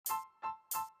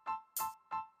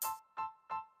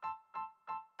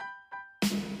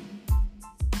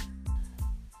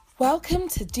Welcome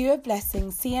to Do a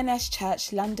Blessing CNS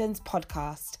Church London's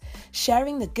podcast,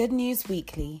 sharing the good news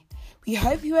weekly. We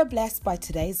hope you are blessed by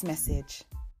today's message.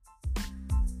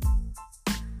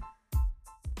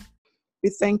 We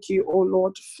thank you, O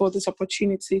Lord, for this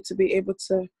opportunity to be able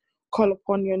to call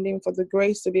upon your name, for the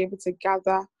grace to be able to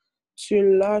gather,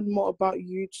 to learn more about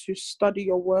you, to study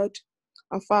your word.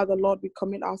 And Father, Lord, we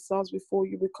commit ourselves before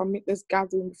you. We commit this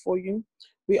gathering before you.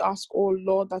 We ask, oh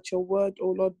Lord, that your word,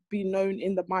 oh Lord, be known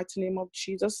in the mighty name of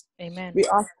Jesus. Amen. We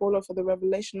ask, oh Lord, for the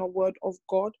revelation of word of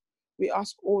God. We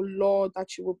ask, oh Lord,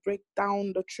 that you will break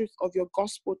down the truth of your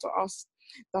gospel to us.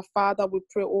 That Father, we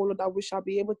pray, oh Lord, that we shall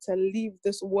be able to leave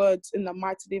these words in the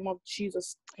mighty name of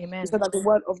Jesus. Amen. We said that the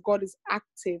word of God is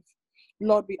active.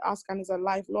 Lord, we ask, and is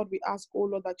alive. Lord, we ask, oh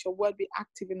Lord, that your word be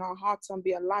active in our hearts and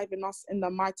be alive in us in the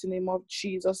mighty name of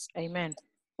Jesus. Amen.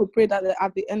 We pray that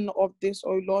at the end of this,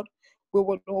 oh Lord, we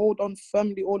will hold on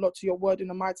firmly, oh Lord, to your word in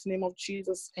the mighty name of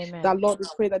Jesus. Amen. That, Lord, we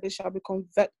pray that there shall be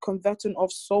converting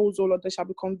of souls, oh Lord. There shall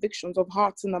be convictions of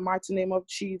hearts in the mighty name of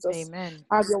Jesus. Amen.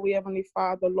 Have your way, Heavenly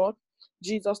Father, Lord.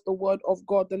 Jesus, the word of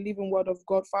God, the living word of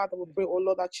God. Father, we pray, oh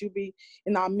Lord, that you be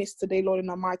in our midst today, Lord, in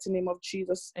the mighty name of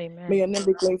Jesus. Amen. May your name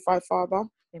be glorified, Father.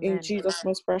 Amen. In Jesus'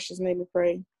 most precious name we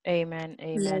pray. Amen.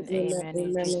 Amen. Amen.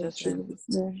 In Jesus'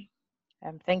 name.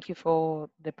 Thank you for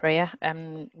the prayer.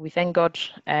 We thank God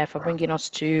for bringing us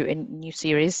to a new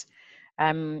series.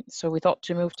 So we thought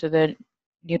to move to the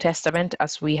New Testament,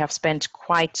 as we have spent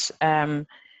quite a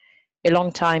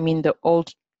long time in the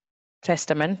Old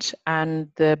Testament, and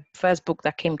the first book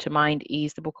that came to mind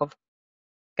is the book of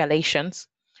Galatians.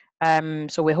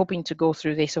 So we're hoping to go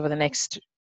through this over the next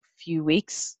few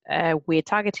weeks. We're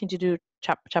targeting to do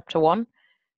chapter 1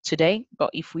 today,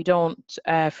 but if we don't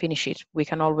finish it, we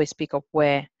can always pick up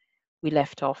where we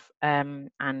left off and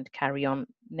carry on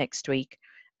next week.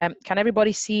 Can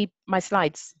everybody see my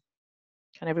slides?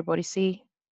 Can everybody see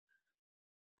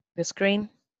the screen?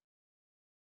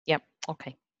 Yep.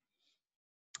 Okay.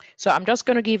 So I'm just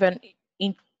going to give an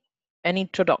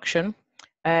introduction.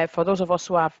 For those of us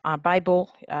who have our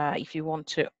Bible, if you want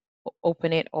to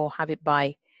open it or have it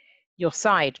by your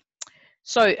side.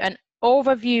 So an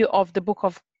overview of the book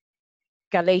of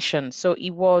Galatians. So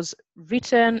it was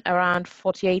written around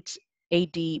 48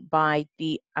 AD by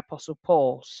the Apostle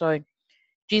Paul. So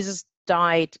Jesus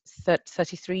died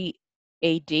 33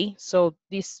 AD. So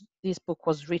this book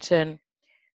was written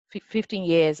 15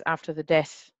 years after the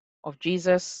death of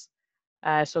Jesus.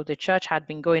 So the church had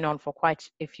been going on for quite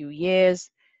a few years.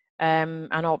 And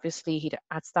obviously he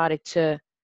had started to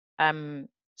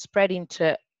spread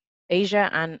into Asia.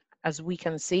 And as we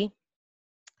can see,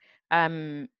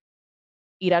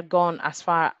 it had gone as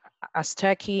far as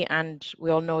Turkey, and we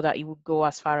all know that it would go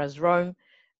as far as Rome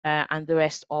and the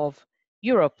rest of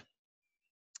Europe.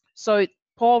 So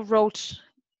Paul wrote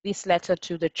this letter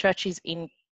to the churches in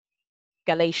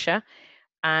Galatia,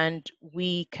 and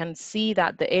we can see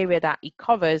that the area that it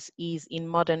covers is in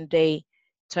modern day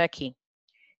Turkey.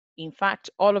 In fact,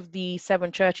 all of the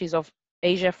 7 churches of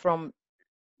Asia from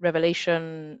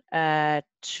Revelation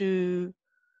 2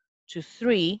 to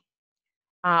 3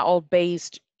 are all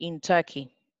based in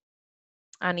Turkey.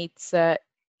 And it's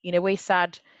in a way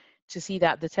sad to see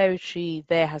that the territory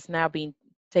there has now been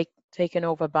taken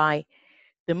over by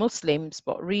the Muslims,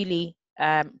 but really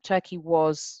Turkey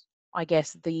was, I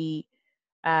guess, it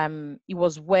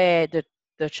was where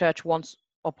the church once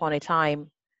upon a time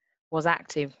was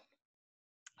active.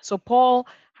 So Paul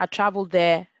had traveled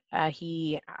there,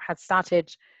 he had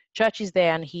started churches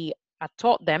there, and he had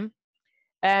taught them.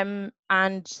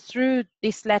 And through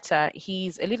this letter,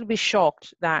 he's a little bit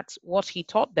shocked that what he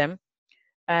taught them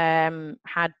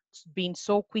had been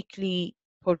so quickly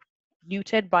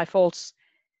polluted by false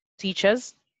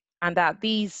teachers, and that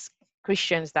these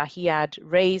Christians that he had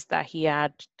raised, that he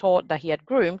had taught, that he had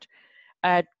groomed,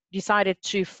 decided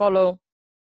to follow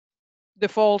the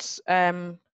false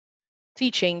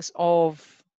teachings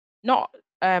of not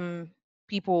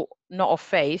people not of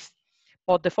faith,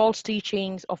 but the false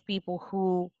teachings of people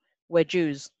who were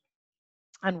Jews.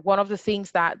 And one of the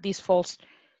things that these false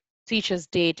teachers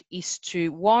did is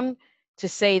to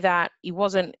say that it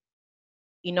wasn't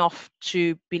enough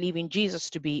to believe in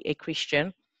Jesus to be a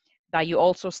Christian, that you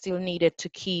also still needed to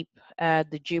keep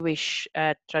the Jewish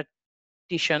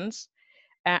traditions.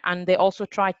 And they also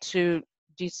tried to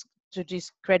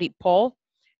discredit Paul,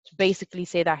 to basically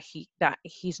say that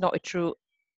he's not a true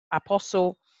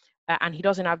apostle and he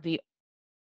doesn't have the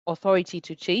authority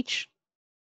to teach.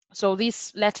 So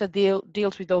this letter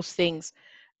deals with those things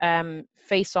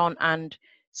face on and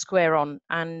square on.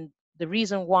 And the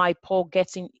reason why Paul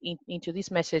gets into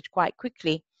this message quite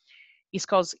quickly is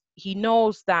because he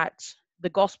knows that the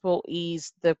gospel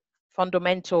is the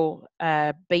fundamental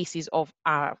basis of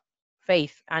our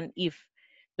faith. And if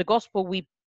the gospel we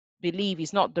believe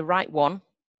is not the right one,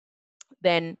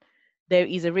 then there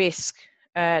is a risk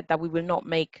that we will not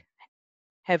make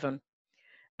heaven.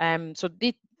 So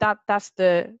that's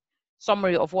the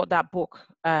summary of what that book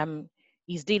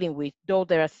is dealing with. Though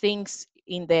there are things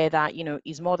in there that, you know,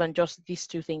 is more than just these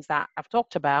two things that I've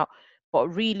talked about, but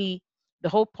really the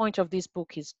whole point of this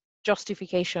book is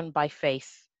justification by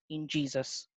faith in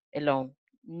Jesus alone,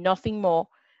 nothing more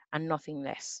and nothing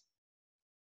less.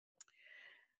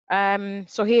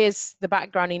 So here's the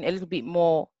background in a little bit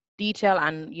more detail,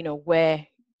 and, you know, where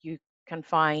you can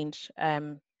find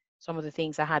some of the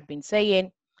things I had been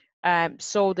saying.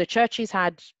 So the churches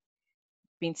had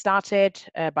been started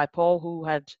by Paul, who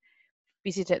had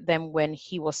visited them when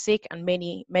he was sick, and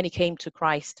many came to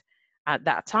Christ at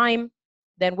that time.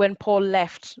 Then when Paul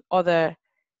left, other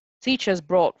teachers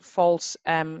brought false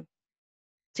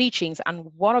teachings,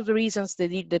 and one of the reasons they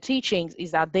did the teachings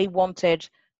is that they wanted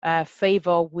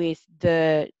favor with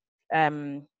the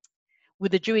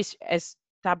Jewish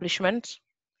establishment,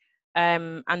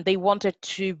 and they wanted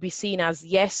to be seen as,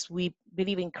 yes, we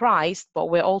believe in Christ,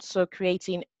 but we're also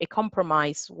creating a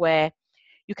compromise where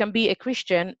you can be a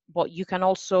Christian, but you can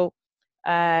also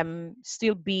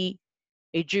still be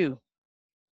a Jew.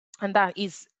 And that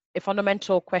is a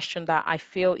fundamental question that I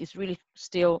feel is really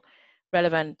still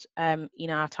relevant in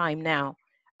our time now.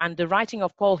 And the writing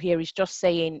of Paul here is just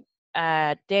saying,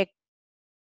 dear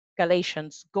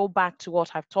Galatians, go back to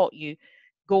what I've taught you,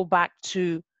 go back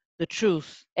to the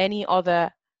truth. Any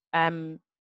other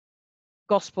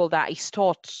gospel that is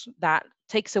taught that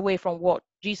takes away from what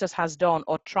Jesus has done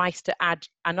or tries to add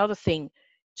another thing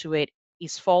to it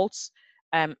is false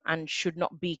and should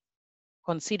not be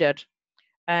considered.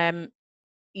 I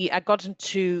got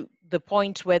to the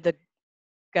point where the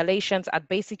Galatians had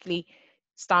basically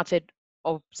started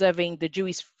observing the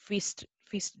Jewish feast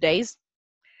days,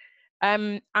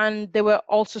 and they were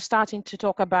also starting to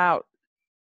talk about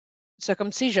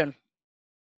circumcision.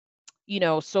 You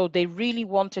know, so they really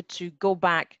wanted to go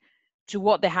back to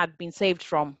what they had been saved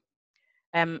from.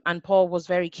 And Paul was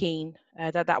very keen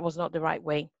that that was not the right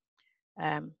way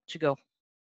to go.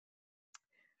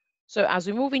 So as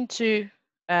we move into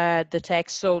the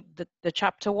text, so the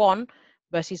chapter 1,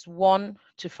 verses 1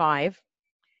 to 5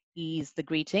 is the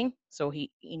greeting. So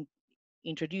he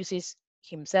introduces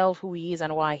himself, who he is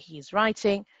and why he is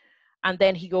writing. And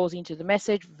then he goes into the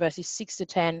message, verses 6 to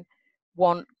 10,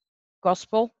 one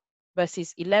gospel,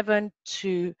 verses 11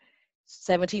 to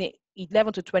 17,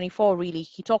 11 to 24, really,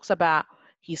 he talks about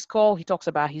his call, he talks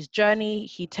about his journey,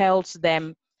 he tells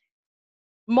them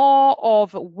more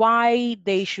of why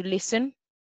they should listen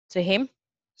to him.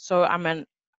 So I'm an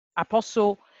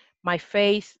apostle, my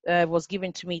faith was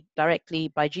given to me directly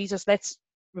by Jesus. Let's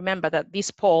remember that this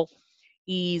Paul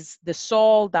is the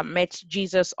Saul that met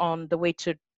Jesus on the way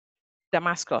to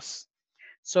Damascus.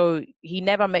 So he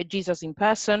never met Jesus in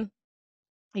person.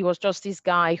 He was just this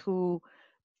guy who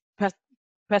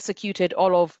persecuted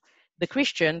all of the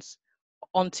Christians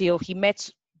until he met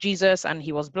Jesus, and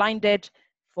he was blinded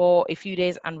for a few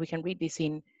days, and we can read this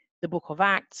in the book of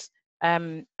Acts.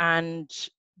 And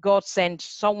God sent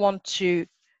someone to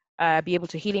be able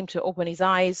to heal him, to open his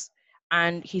eyes,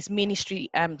 and his ministry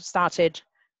started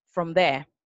from there.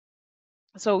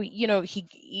 So, you know,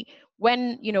 he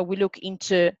when, you know, we look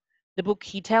into the book,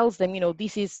 he tells them, you know,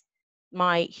 this is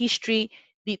my history,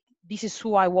 this is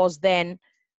who I was then,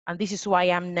 and this is who I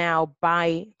am now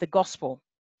by the gospel.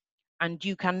 And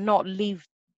you cannot leave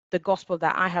the gospel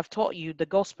that I have taught you, the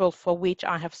gospel for which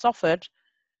I have suffered,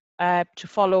 to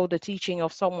follow the teaching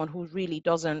of someone who really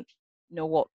doesn't know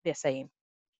what they're saying.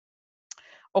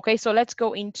 Okay, so let's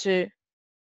go into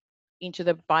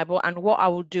the Bible, and what I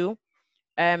will do,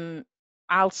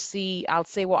 I'll say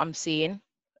what I'm seeing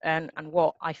and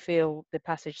what I feel the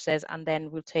passage says, and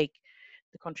then we'll take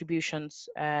the contributions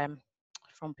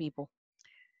from people.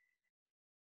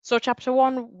 So chapter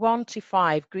 1 to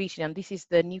 5, greeting, and this is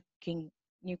the New King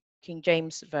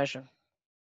James Version.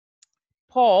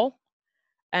 Paul,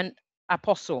 an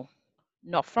apostle,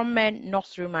 not from men, not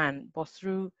through man, but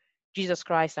through Jesus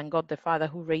Christ and God the Father,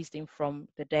 who raised him from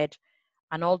the dead,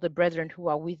 and all the brethren who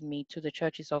are with me, to the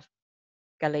churches of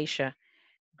Galatia.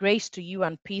 Grace to you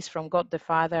and peace from God the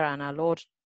Father and our Lord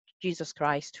Jesus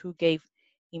Christ, who gave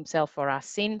himself for our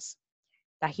sins,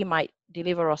 that he might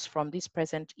deliver us from this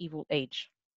present evil age,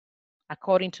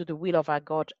 according to the will of our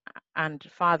God and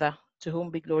Father, to whom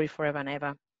be glory forever and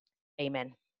ever.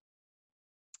 Amen.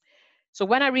 So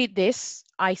when I read this,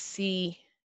 I see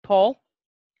Paul,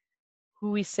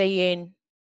 who is saying,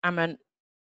 I'm an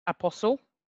apostle.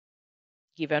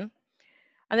 given.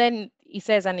 And then he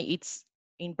says, and it's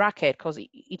in bracket because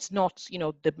it's not,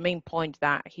 the main point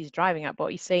that he's driving at,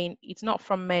 but he's saying it's not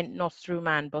from men, not through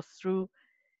man, but through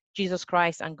Jesus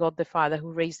Christ and God the Father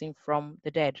who raised him from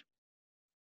the dead.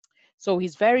 So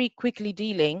he's very quickly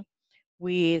dealing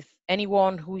with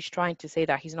anyone who is trying to say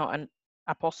that he's not an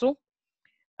apostle.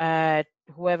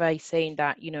 Whoever is saying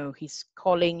that, he's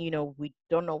calling, we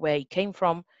don't know where he came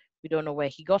from. We don't know where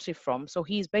he got it from. So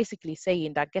he's basically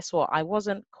saying that, guess what? I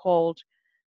wasn't called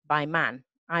by man.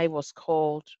 I was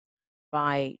called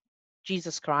by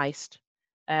Jesus Christ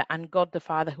and God the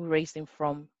Father who raised him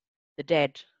from the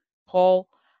dead. Paul,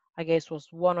 I guess, was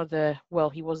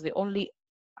he was the only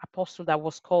apostle that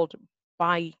was called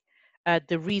by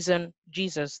the risen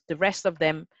Jesus. The rest of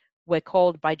them were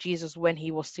called by Jesus when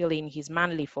he was still in his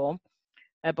manly form,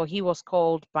 but he was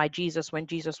called by Jesus when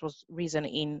Jesus was risen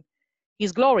in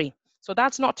his glory. So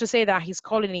that's not to say that his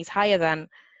calling is higher than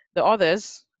the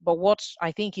others, but what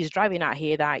I think he's driving at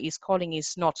here, that his calling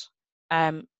is not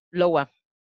lower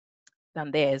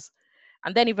than theirs.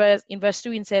 And then in verse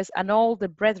 2, it says, and all the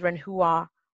brethren who are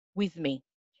with me.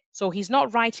 So he's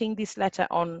not writing this letter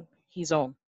on his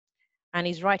own, and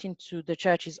he's writing to the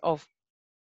churches of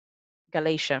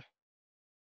Galatia.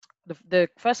 The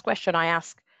first question I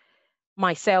ask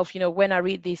myself, when I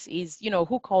read this is,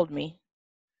 who called me?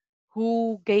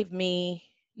 Who gave me,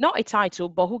 not a title,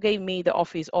 but who gave me the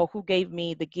office, or who gave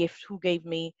me the gift? Who gave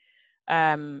me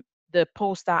the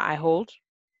post that I hold?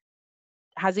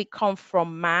 Has it come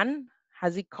from man?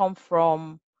 Has it come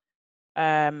from,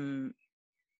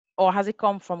 or has it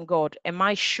come from God? Am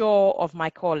I sure of my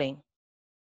calling?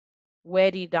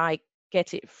 Where did I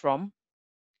get it from?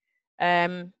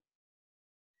 And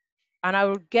I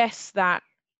would guess that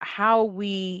how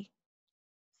we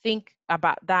think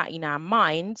about that in our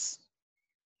minds,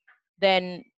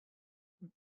 then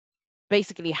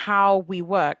basically how we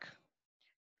work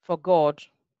for God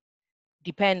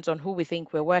depends on who we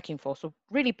think we're working for. So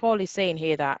really, Paul is saying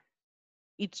here that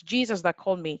it's Jesus that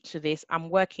called me to this. I'm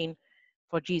working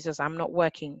for Jesus. I'm not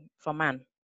working for man.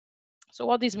 So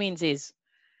what this means is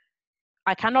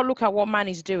I cannot look at what man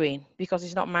is doing because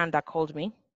it's not man that called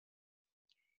me.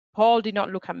 Paul did not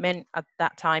look at men at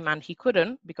that time, and he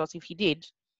couldn't, because if he did,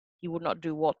 he would not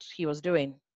do what he was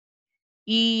doing.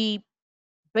 He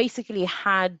basically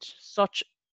had such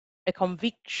a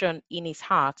conviction in his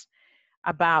heart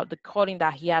about the calling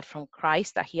that he had from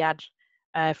Christ, that he had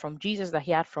from Jesus, that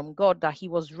he had from God, that he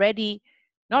was ready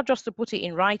not just to put it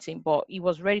in writing, but he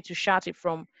was ready to shout it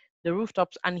from the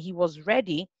rooftops, and he was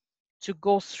ready to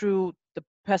go through the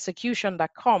persecution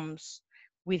that comes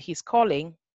with his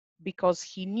calling, because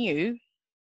he knew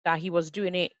that he was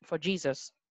doing it for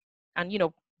Jesus. And,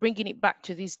 bringing it back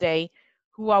to this day,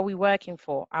 who are we working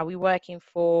for? Are we working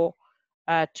for,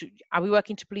 are we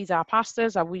working to please our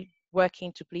pastors? Are we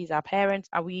working to please our parents?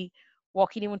 Are we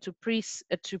working even to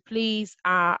please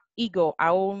our ego,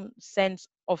 our own sense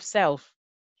of self?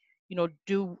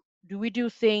 Do we do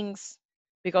things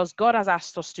because God has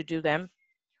asked us to do them,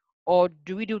 or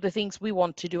do we do the things we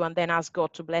want to do and then ask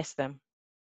God to bless them?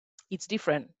 It's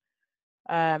different.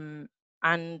 And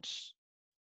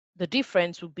the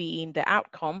difference would be in the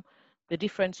outcome. The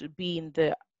difference would be in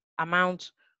the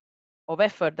amount of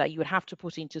effort that you would have to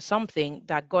put into something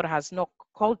that God has not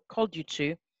called you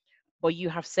to, but you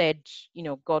have said,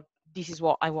 God, this is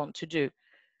what I want to do.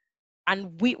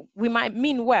 And we might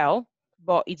mean well,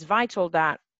 but it's vital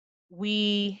that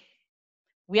we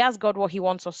ask God what he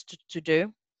wants us to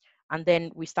do, and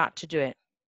then we start to do it,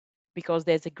 because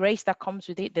there's a grace that comes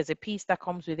with it, there's a peace that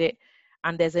comes with it,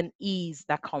 and there's an ease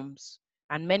that comes.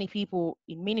 And many people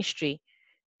in ministry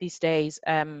these days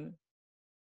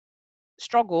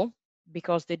struggle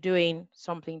because they're doing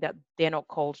something that they're not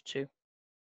called to.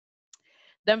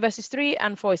 Then verses 3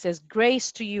 and 4, it says,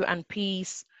 grace to you and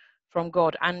peace from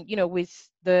God. And, with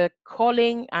the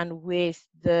calling and with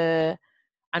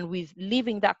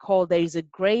living that call, there is a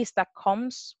grace that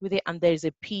comes with it, and there is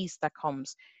a peace that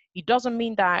comes. It doesn't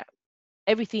mean that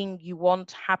everything you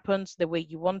want happens the way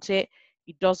you want it.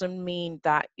 It doesn't mean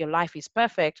that your life is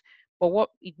perfect, but what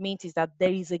it means is that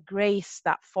there is a grace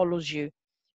that follows you.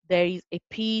 There is a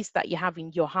peace that you have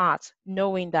in your heart,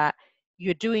 knowing that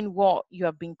you're doing what you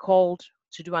have been called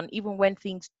to do. And even when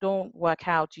things don't work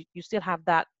out, you still have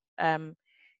that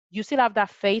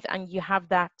faith, and you have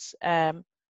that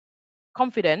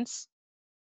confidence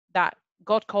that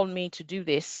God called me to do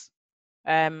this,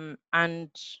 and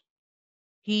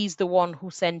he's the one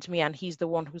who sent me, and he's the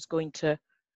one who's going to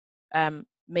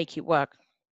make it work.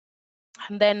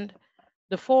 And then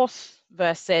the 4th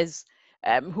verse says,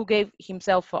 who gave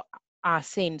himself for our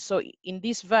sins. So in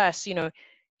this verse,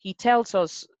 he tells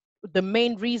us the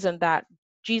main reason that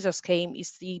Jesus came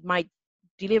is he might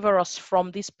deliver us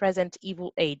from this present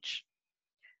evil age,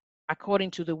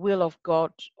 according to the will of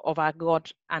God, of our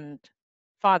God and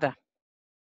Father.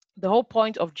 The whole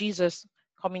point of Jesus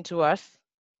coming to earth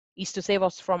is to save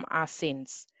us from our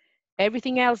sins.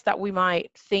 Everything else that we might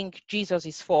think Jesus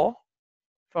is for,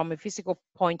 from a physical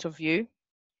point of view,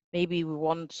 maybe we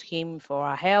want him for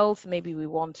our health, maybe we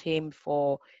want him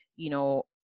for,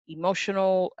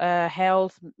 emotional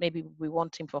health, maybe we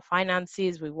want him for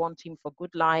finances, we want him for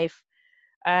good life.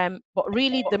 But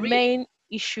really, the main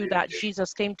issue that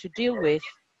Jesus came to deal with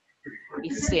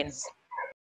is sin.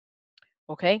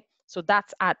 Okay, so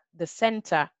that's at the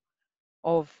center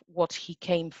of what he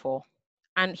came for.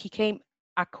 And he came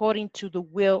according to the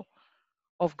will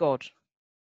of God,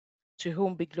 to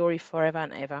whom be glory forever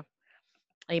and ever.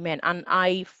 Amen. And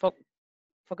I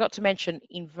forgot to mention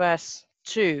in verse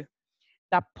 2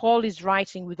 that Paul is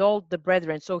writing with all the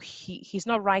brethren. So he's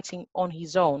not writing on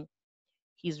his own.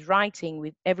 He's writing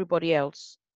with everybody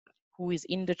else who is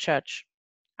in the church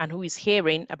and who is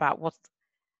hearing about what's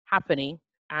happening.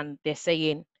 And they're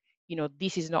saying,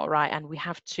 this is not right. And we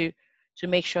have to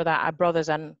make sure that our brothers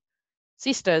and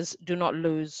sisters do not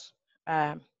lose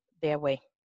their way.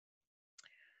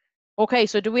 Okay,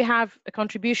 so do we have a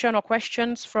contribution or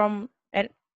questions from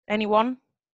anyone?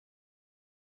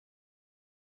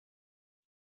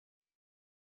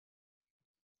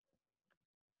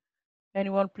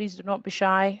 Anyone, please do not be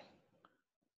shy.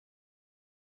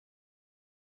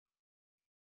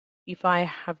 If I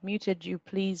have muted you,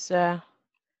 please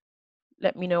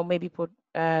let me know, maybe put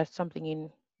something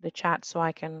in the chat so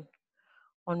I can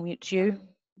unmute you.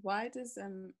 Why does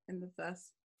in the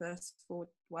verse 4,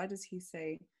 why does he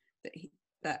say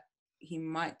that he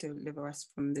might deliver us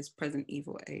from this present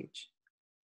evil age?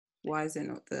 Why is it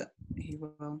not that he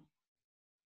will?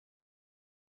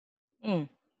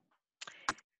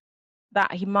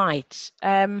 That he might.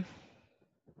 Does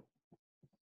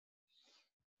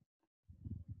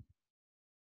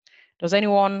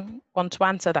anyone want to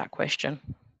answer that question?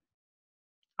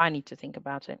 I need to think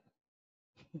about it.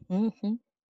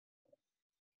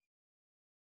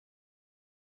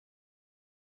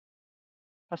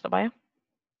 Pastor Bayo?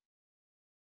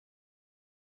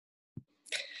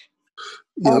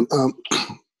 Yeah.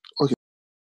 Okay.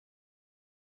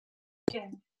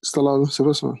 Stella,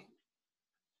 Sebastian.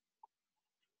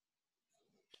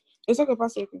 It's okay,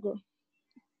 Pastor, you can go.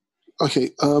 Okay.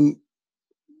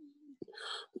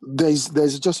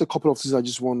 There's just a couple of things I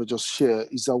just want to just share.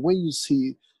 Is that when you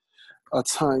see at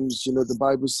times, the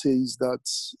Bible says that,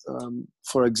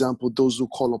 for example, those who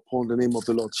call upon the name of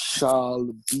the Lord shall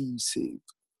be saved.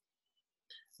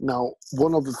 Now,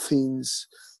 one of the things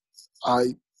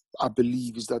I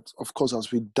believe is that, of course,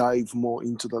 as we dive more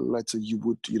into the letter, you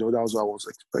would, that was what I was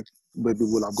expecting. Maybe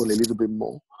we'll have gone a little bit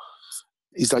more.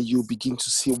 Is that you begin to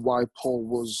see why Paul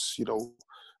was, he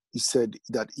said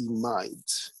that he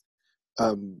might.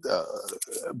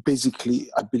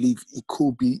 Basically, I believe it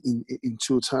could be in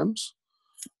two terms.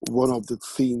 One of the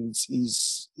things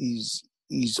is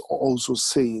also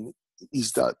saying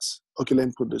is that, okay, let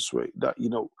me put it this way, that,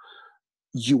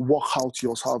 you work out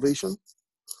your salvation.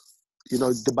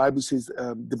 The Bible says,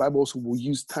 the Bible also will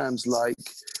use terms like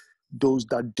those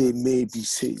that they may be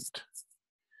saved.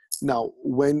 Now,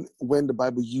 when the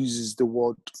Bible uses the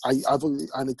word, I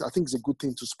think it's a good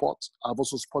thing to spot. I've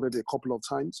also spotted it a couple of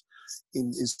times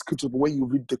in scripture, but when you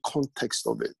read the context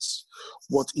of it,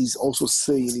 what he's also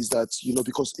saying is that,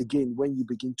 because again, when you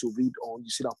begin to read on, you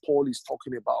see that Paul is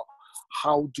talking about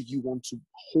how do you want to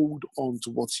hold on to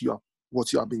what you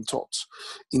are being taught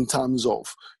in terms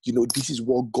of, this is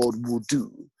what God will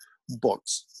do. But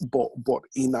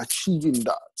in achieving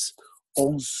that,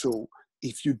 also,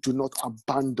 if you do not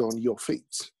abandon your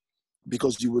faith,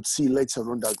 because you would see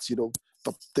later on that,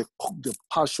 the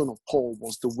passion of Paul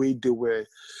was the way they were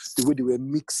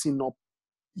mixing up,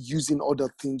 using other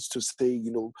things to say,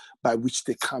 by which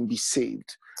they can be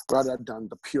saved, rather than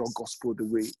the pure gospel, the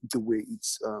way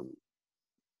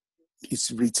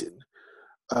it's written.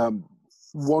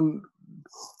 One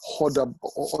other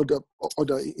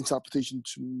interpretation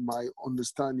to my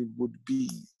understanding would be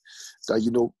that,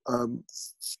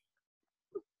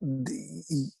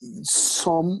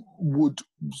 some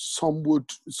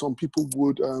people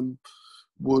would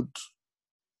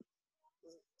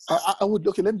I would,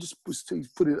 okay, let me just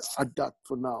put it at that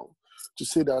for now, to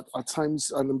say that at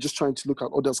times, and I'm just trying to look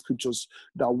at other scriptures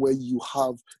that where you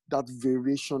have that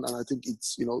variation, and I think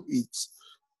it's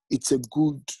it's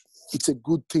a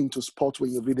good thing to spot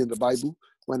when you're reading the Bible,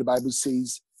 when the Bible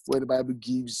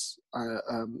gives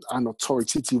an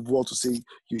authoritative word to say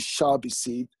you shall be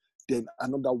saved. Then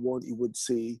another one, it would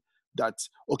say that,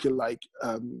 okay, like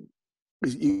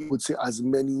it would say as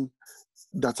many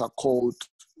that are called,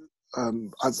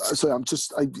 sorry,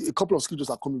 a couple of scriptures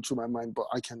are coming through my mind, but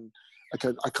I can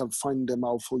find them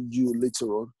out for you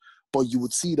later on. But you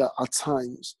would see that at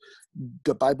times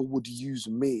the Bible would use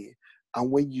may,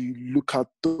 and when you look at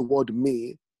the word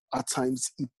may, at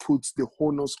times it puts the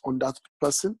onus on that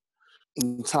person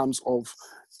in terms of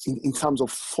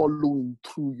following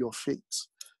through your faith.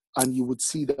 And you would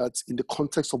see that in the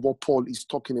context of what Paul is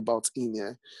talking about in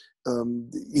here,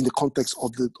 in the context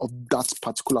of that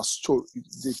particular story,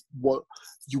 what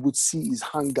you would see is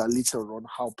hunger later on,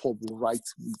 how Paul will write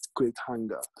with great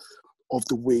hunger of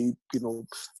the way,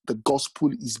 the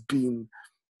gospel is being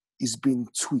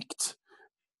tweaked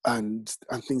and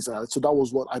things like that. So that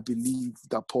was what I believe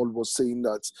that Paul was saying,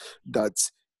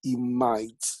 that he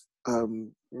might,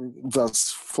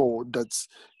 verse 4, that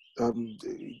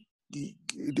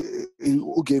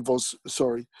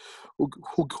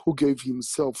who gave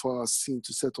himself for our sin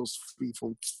to set us free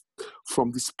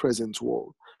from this present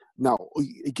world. Now,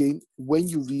 again, when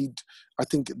you read, I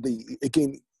think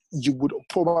you would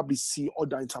probably see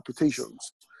other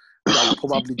interpretations that would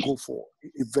probably go for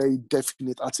a very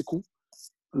definite article.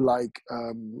 Like,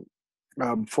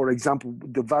 for example,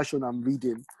 the version I'm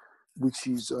reading, which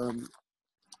is,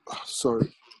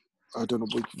 sorry, I don't know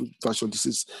which version this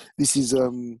is. This is a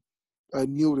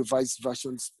New Revised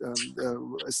Version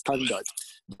Standard.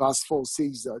 Verse 4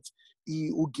 says that he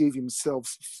who gave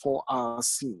himself for our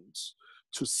sins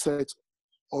to set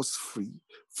us free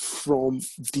from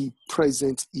the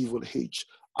present evil age,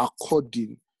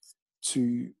 according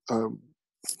to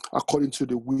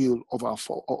the will of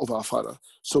our Father.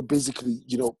 So basically,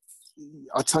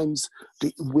 at times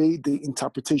the way the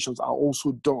interpretations are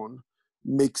also done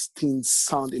makes things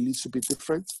sound a little bit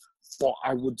different. But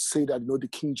I would say that the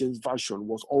King James Version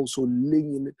was also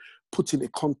putting a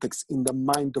context in the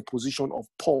mind, the position of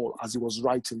Paul as he was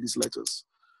writing these letters.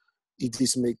 If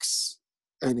this makes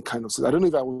any kind of sense. I don't know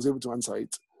if I was able to answer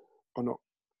it or not.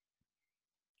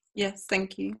 Yes,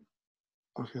 thank you.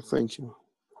 Okay, thank you.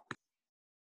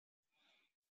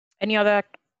 Any other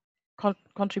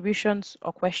contributions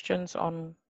or questions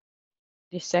on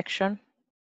this section?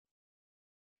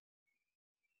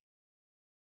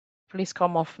 Please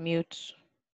come off mute,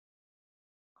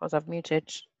 because I've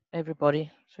muted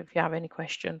everybody. So if you have any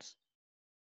questions.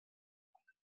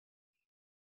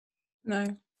 No.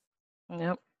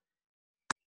 No.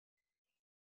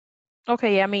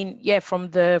 Okay, I mean, yeah, from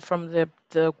the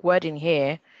wording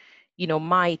here,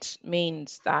 might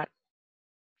means that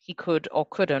he could or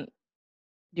couldn't,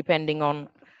 depending on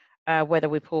whether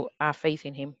we put our faith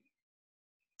in him.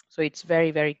 So it's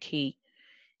very, very key,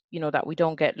 that we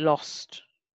don't get lost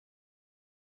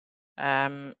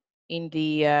in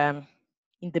the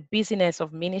busyness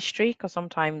of ministry, because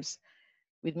sometimes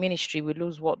with ministry we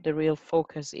lose what the real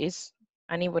focus is,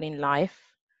 and even in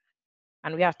life.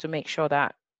 And we have to make sure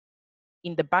that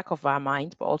in the back of our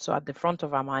mind, but also at the front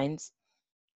of our minds,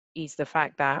 is the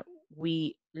fact that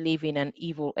we live in an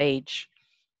evil age,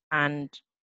 and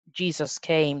Jesus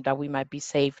came that we might be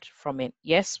saved from it.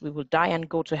 Yes, we will die and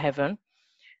go to heaven.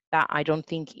 That I don't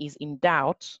think is in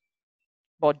doubt.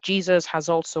 But Jesus has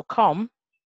also come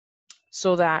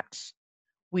so that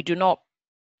we do not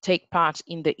take part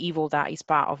in the evil that is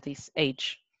part of this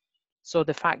age. So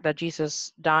the fact that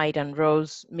Jesus died and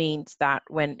rose means that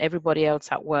when everybody else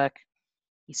at work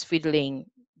is fiddling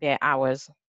their hours,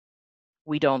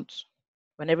 we don't.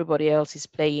 When everybody else is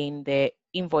paying their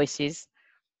invoices,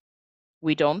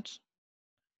 we don't.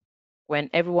 When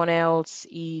everyone else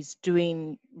is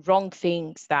doing wrong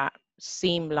things that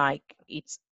seem like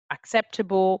it's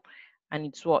acceptable and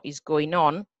it's what is going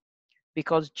on,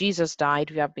 because Jesus died,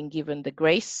 we have been given the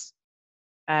grace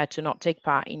to not take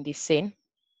part in this sin.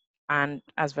 And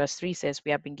as verse 3 says,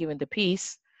 we have been given the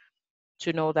peace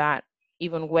to know that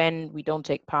even when we don't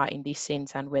take part in these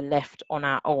sins and we're left on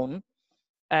our own,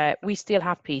 we still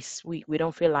have peace. We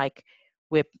don't feel like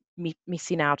we're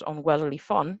missing out on worldly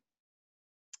fun,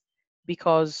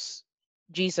 because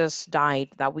Jesus died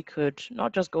that we could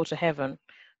not just go to heaven,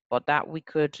 but that we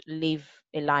could live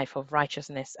a life of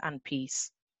righteousness and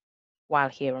peace while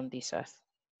here on this earth.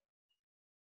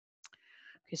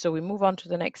 Okay, so we move on to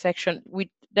the next section. We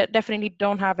definitely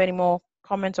don't have any more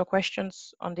comments or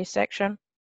questions on this section.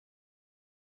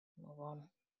 Move on.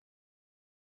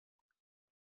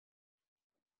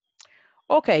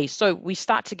 Okay, so we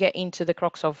start to get into the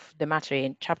crux of the matter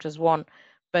in chapters 1,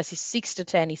 verses 6 to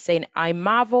 10. He's saying, I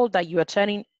marvel that you are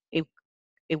turning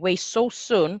away so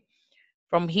soon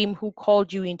from him who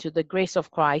called you into the grace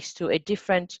of Christ to a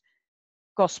different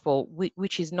gospel,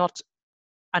 which is not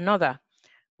another.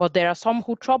 but there are some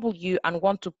who trouble you and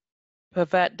want to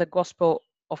pervert the gospel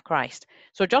of Christ.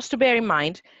 So just to bear in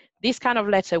mind, this kind of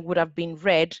letter would have been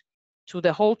read to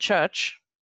the whole church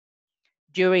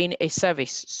during a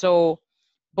service. So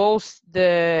both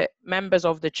the members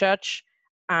of the church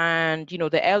and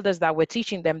the elders that were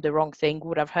teaching them the wrong thing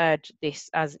would have heard this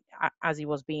as it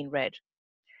was being read.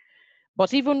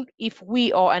 But even if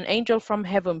we or an angel from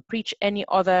heaven preach any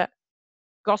other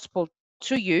gospel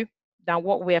to you than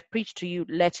what we have preached to you,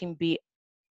 let him be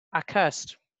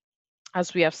accursed.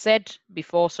 As we have said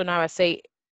before, so now I say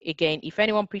again, if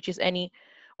anyone preaches any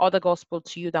other gospel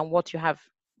to you than what you have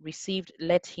received,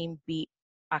 let him be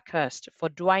accursed. For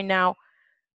do I now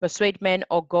persuade men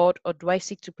or God, or do I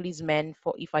seek to please men?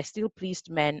 For if I still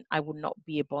pleased men, I would not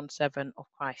be a bondservant of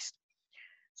Christ.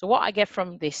 So what I get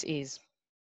from this is,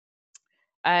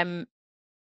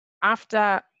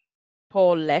 after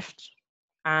Paul left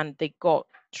and they got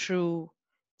through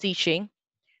teaching,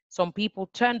 some people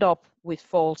turned up with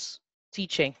false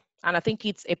teaching. And I think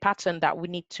it's a pattern that we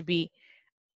need to be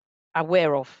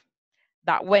aware of,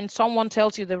 that when someone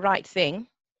tells you the right thing,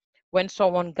 when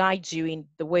someone guides you in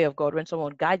the way of God, when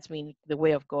someone guides me in the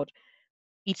way of God,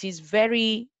 it is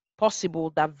very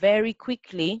possible that very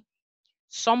quickly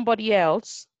somebody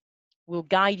else will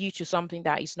guide you to something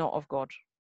that is not of God.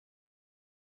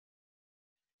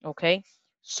 Okay,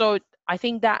 so I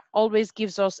think that always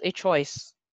gives us a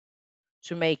choice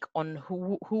to make on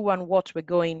who and what we're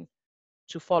going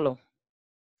to follow.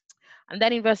 And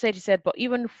then in verse 8 he said, but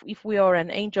even if we are an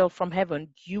angel from heaven,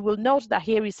 you will note that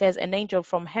here he says an angel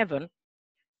from heaven,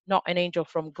 not an angel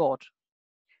from God.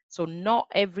 So not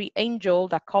every angel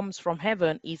that comes from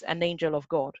heaven is an angel of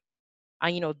God.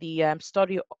 And the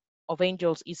study of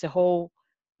angels is a whole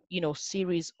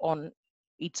series on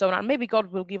its own, and maybe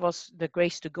God will give us the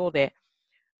grace to go there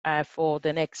for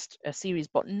the next series.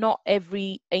 But not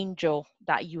every angel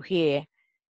that you hear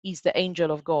is the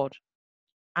angel of God.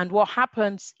 And what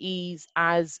happens is,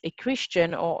 as a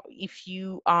Christian, or if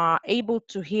you are able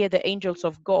to hear the angels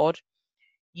of God,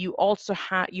 you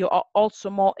are also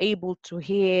more able to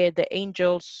hear the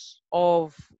angels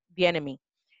of the enemy.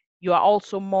 You are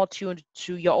also more tuned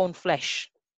to your own flesh.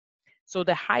 So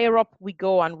the higher up we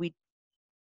go and we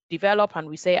develop and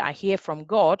we say, I hear from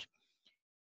God,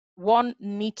 one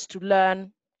needs to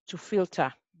learn to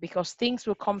filter, because things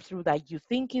will come through that you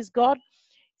think is God,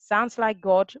 sounds like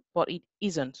God, but it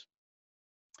isn't.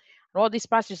 And what this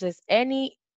passage says,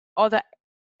 any other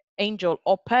angel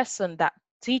or person that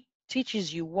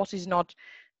teaches you what is not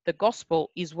the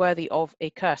gospel is worthy of a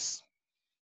curse.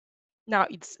 Now,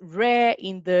 it's rare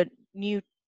in the New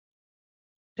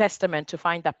Testament to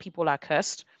find that people are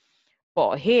cursed,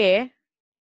 but here,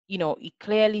 it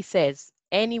clearly says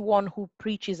anyone who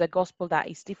preaches a gospel that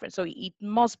is different. So it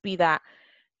must be that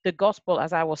the gospel,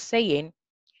 as I was saying,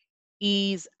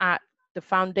 is at the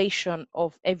foundation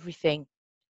of everything.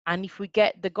 And if we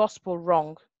get the gospel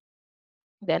wrong,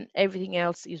 then everything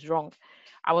else is wrong.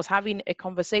 I was having a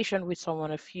conversation with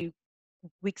someone a few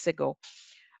weeks ago,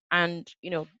 and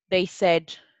they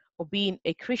said, being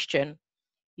a Christian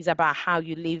is about how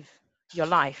you live your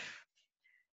life,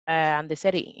 and they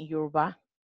said it in Yoruba,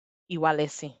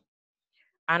 iwalesi.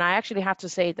 And I actually have to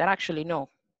say that actually no,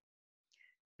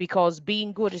 because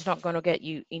being good is not going to get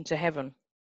you into heaven.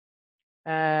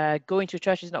 Going to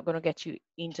church is not going to get you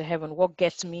into heaven. What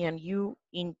gets me and you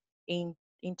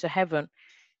into heaven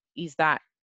is that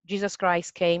Jesus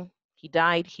Christ came, he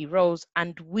died, he rose,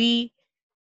 and we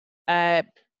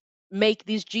make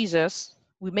this Jesus,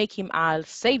 we make him our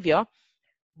savior,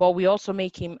 but we also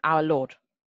make him our Lord.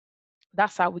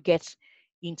 That's how we get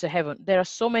into heaven. There are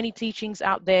so many teachings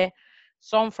out there,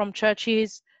 some from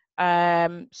churches,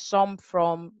 some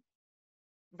from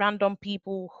random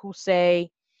people who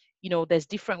say, there's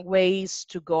different ways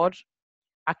to God.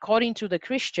 According to the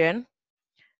Christian,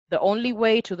 the only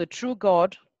way to the true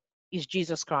God is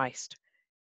Jesus Christ.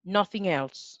 Nothing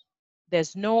else.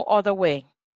 There's no other way.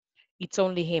 It's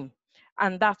only him.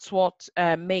 And that's what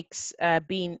makes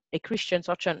being a Christian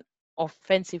such an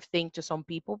offensive thing to some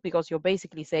people, because you're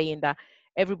basically saying that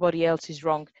everybody else is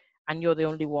wrong and you're the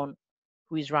only one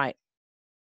who is right.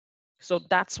 So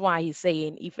that's why he's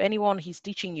saying, if anyone he's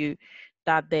teaching you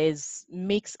that there's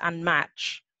mix and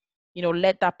match,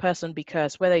 let that person be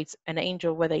cursed, whether it's an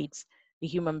angel, whether it's a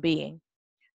human being.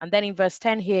 And then in verse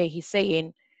 10 here, he's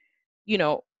saying,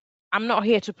 I'm not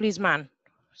here to please man.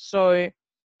 So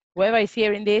whoever is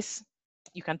hearing this,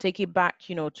 you can take it back,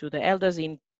 to the elders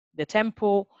in the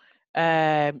temple,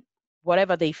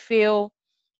 whatever they feel.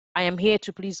 I am here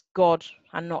to please God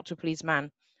and not to please man.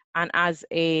 And as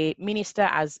a minister,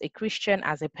 as a Christian,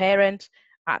 as a parent,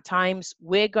 at times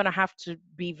we're going to have to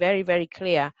be very, very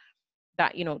clear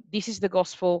that, you know, this is the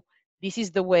gospel, this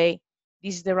is the way,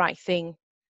 this is the right thing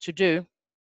to do.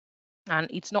 And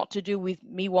it's not to do with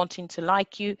me wanting to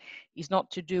like you. It's not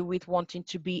to do with wanting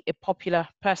to be a popular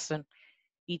person.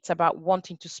 It's about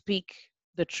wanting to speak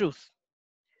the truth.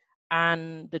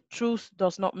 And the truth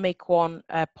does not make one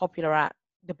popular at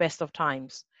the best of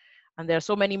times. And there are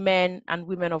so many men and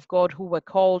women of God who were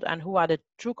called and who had a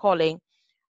true calling,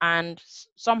 and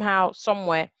somehow,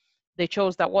 somewhere, they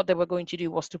chose that what they were going to do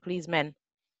was to please men.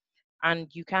 And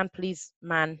you can't please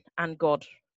man and God,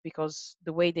 because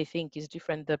the way they think is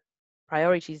different. The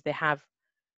priorities they have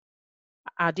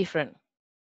are different.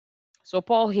 So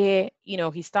Paul here, you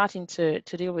know, he's starting to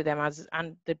deal with them,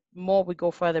 and the more we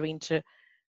go further into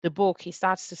the book, he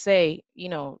starts to say, you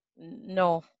know,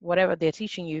 no, whatever they're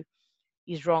teaching you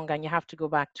is wrong, and you have to go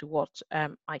back to what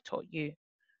I taught you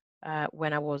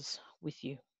when I was with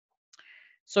you.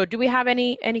 So do we have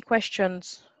any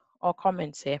questions or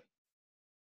comments here?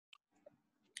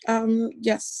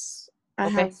 Yes, I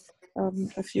Okay. have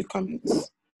a few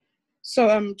comments.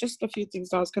 So just a few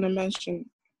things I was going to mention.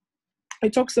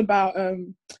 It talks about,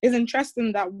 it's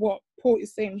interesting that what Paul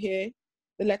is saying here,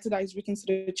 the letter that is written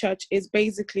to the church, is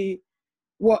basically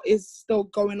what is still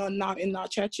going on now in our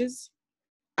churches.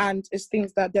 And it's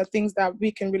things that there are things that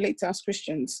we can relate to as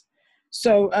Christians.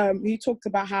 So he talked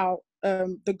about how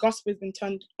the gospel has been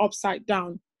turned upside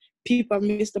down. People have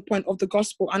missed the point of the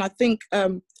gospel. And I think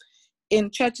in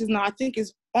churches now, I think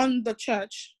it's on the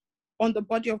church, on the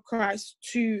body of Christ,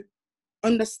 to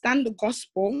understand the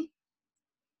gospel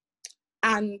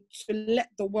and to let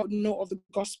the world know of the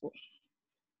gospel.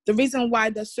 The reason why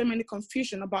there's so many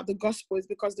confusion about the gospel is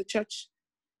because the church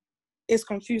is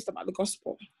confused about the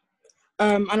gospel.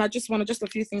 And I just a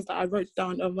few things that I wrote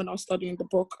down when I was studying the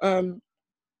book, and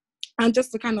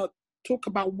just to kind of talk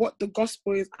about what the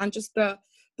gospel is, and just the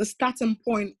starting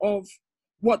point of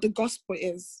what the gospel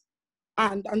is.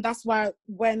 And that's why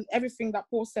when everything that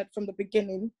Paul said from the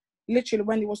beginning, literally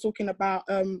when he was talking about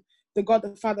the God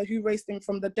the Father who raised him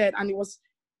from the dead, and he was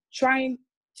trying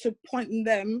to point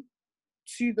them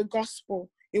to the gospel.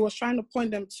 He was trying to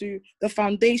point them to the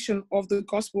foundation of the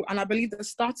gospel. And I believe the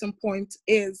starting point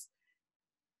is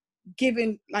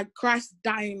giving, like, Christ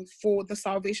dying for the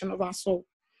salvation of our soul.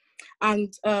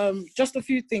 And just a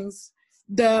few things.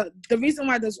 The reason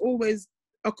why there's always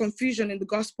a confusion in the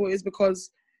gospel is because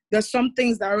there's some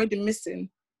things that are already missing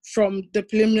from the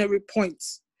preliminary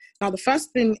points. Now, the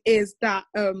first thing is that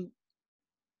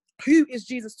who is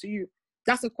Jesus to you?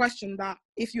 That's a question that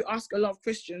if you ask a lot of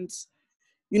Christians,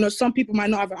 you know, some people might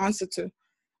not have an answer to.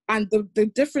 And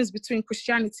the difference between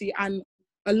Christianity and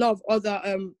a lot of other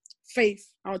faith,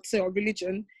 I would say, or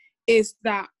religion, is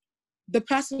that the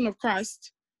person of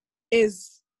Christ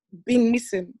is being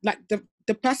missing. Like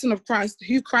the person of Christ,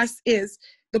 who Christ is,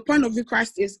 the point of who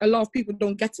Christ is, a lot of people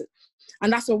don't get it.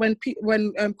 And that's why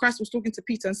when Christ was talking to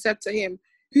Peter and said to him,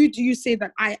 who do you say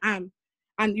that I am?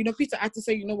 And, you know, Peter had to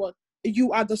say, you know what,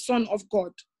 you are the Son of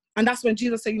God. And that's when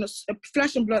Jesus said, you know,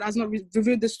 flesh and blood has not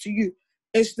revealed this to you.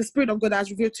 It's the Spirit of God that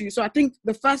has revealed to you. So I think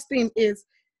the first thing is,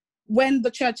 when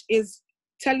the church is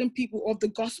telling people of the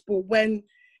gospel, when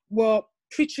we're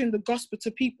preaching the gospel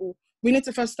to people, we need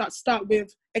to first start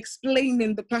with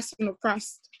explaining the person of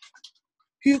Christ,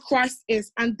 who Christ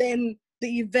is, and then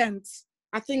the events.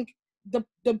 I think the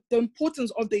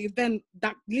importance of the event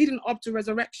that leading up to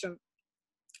resurrection.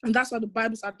 And that's why the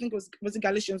Bible, I think was it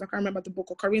Galatians, I can't remember the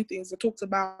book, or Corinthians, it talks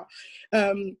about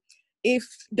if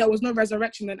there was no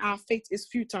resurrection, then our faith is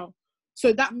futile.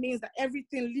 So that means that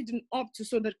everything leading up to,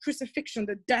 so the crucifixion,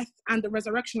 the death, and the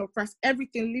resurrection of Christ,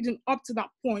 everything leading up to that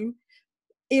point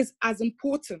is as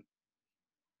important.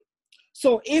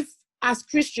 So if, as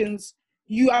Christians,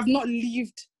 you have not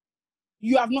lived,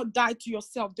 you have not died to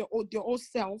yourself, your old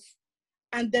self,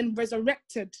 and then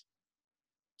resurrected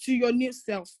to your new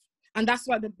self. And that's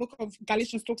why the book of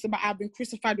Galatians talks about, I've been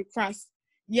crucified with Christ,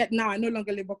 yet now I no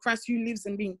longer live, but Christ who lives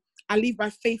in me. I live by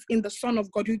faith in the Son of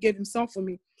God who gave himself for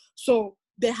me. So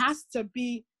there has to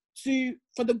be,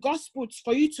 for the gospel,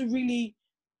 for you to really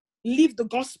live the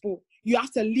gospel, you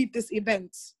have to live this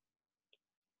event.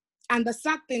 And the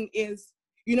sad thing is,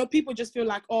 you know, people just feel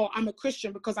like, oh, I'm a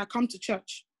Christian because I come to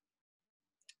church.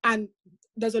 And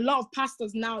there's a lot of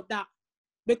pastors now that,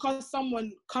 because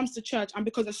someone comes to church and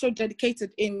because they're so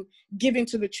dedicated in giving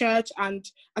to the church and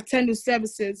attending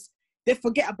services, they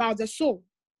forget about their soul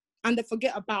and they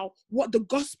forget about what the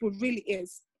gospel really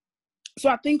is. So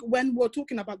I think when we're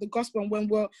talking about the gospel and when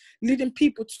we're leading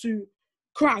people to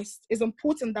Christ, it's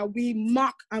important that we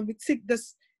mark and we take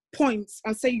this points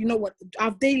and say, you know what,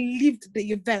 have they lived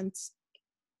the events?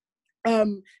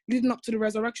 leading up to the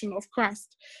resurrection of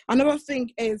Christ. Another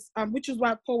thing is, which is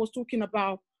why Paul was talking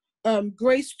about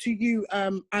grace to you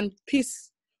and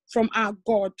peace from our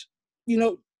God. You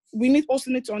know, we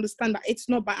also need to understand that it's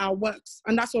not by our works,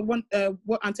 and that's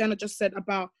what Antiana just said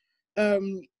about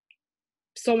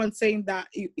someone saying that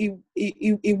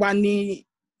iwani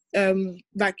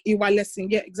like iwa lesson.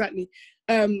 Yeah, exactly.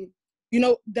 You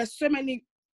know, there's so many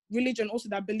religion also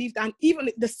that believe that, and even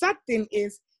the sad thing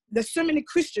is there's so many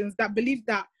Christians that believe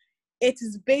that it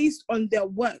is based on their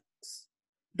works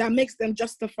that makes them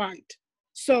justified.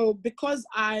 So because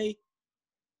I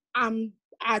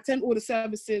attend all the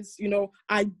services, you know,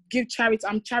 I give charity,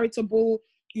 I'm charitable,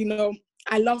 you know,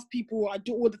 I love people, I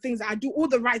do all the things, I do all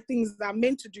the right things that I'm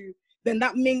meant to do, then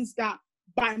that means that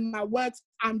by my works,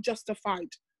 I'm justified.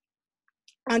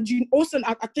 And you also,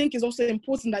 I think it's also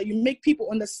important that you make people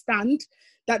understand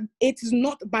that it is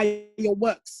not by your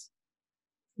works.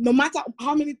 No matter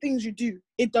how many things you do,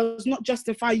 it does not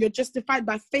justify. You're justified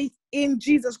by faith in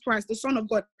Jesus Christ, the Son of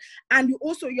God. And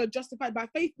you're justified by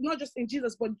faith, not just in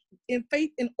Jesus, but in faith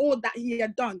in all that he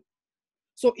had done.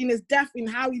 So in his death, in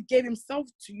how he gave himself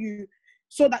to you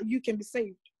so that you can be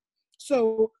saved.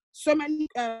 So many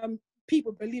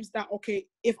people believes that, okay,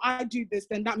 if I do this,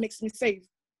 then that makes me saved.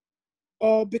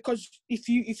 Or because if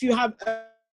you have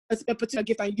a particular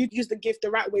gift and you use the gift the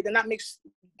right way, then that makes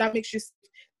you,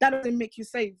 that doesn't make you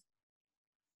saved.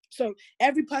 So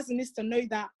every person needs to know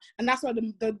that, and that's why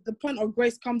the point of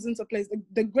grace comes into place.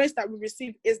 The grace that we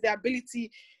receive is the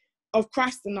ability of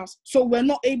Christ in us. So we're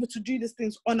not able to do these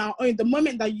things on our own. The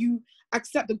moment that you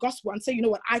accept the gospel and say, you know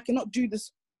what, I cannot do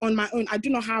this on my own. I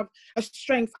do not have a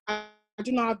strength. I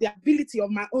do not have the ability of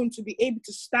my own to be able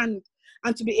to stand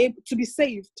and to be able to be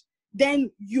saved.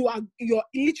 Then you're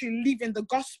literally leaving the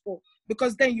gospel,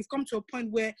 because then you've come to a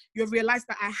point where you realize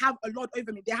that I have a Lord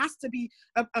over me. There has to be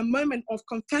a moment of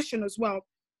confession as well.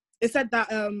 It said that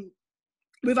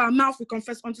with our mouth we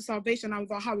confess unto salvation, and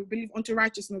with our heart we believe unto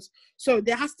righteousness. So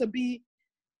there has to be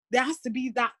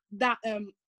that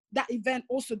event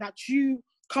also, that you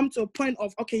come to a point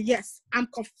of, okay, yes, I'm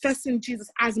confessing Jesus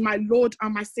as my Lord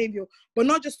and my Savior, but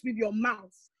not just with your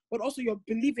mouth, but also you're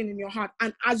believing in your heart.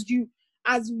 And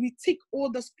as we tick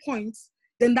all those points,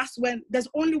 then that's when there's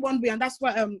only one way. And that's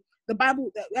why the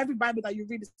Bible, every Bible that you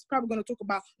read is probably going to talk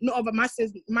about no other.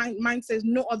 Mine says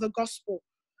no other gospel,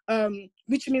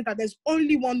 which means that there's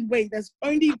only one way. There's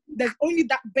only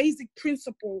that basic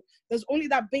principle. There's only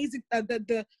that basic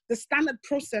the standard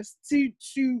process to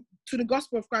the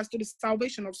gospel of Christ, to the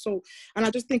salvation of soul. And I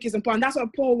just think it's important. That's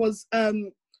what Paul was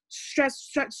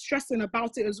stressing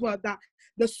about it as well, that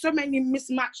there's so many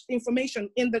mismatched information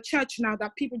in the church now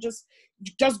that people just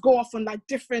go off on like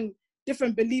different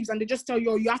beliefs, and they just tell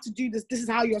you, oh, you have to do this. This is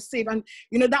how you're saved. And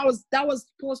you know, that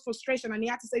was Paul's frustration, and he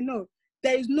had to say, no,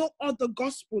 there is no other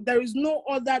gospel. There is no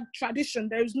other tradition.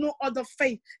 There is no other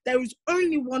faith. There is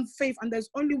only one faith, and there's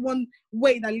only one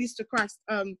way that leads to Christ.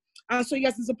 And so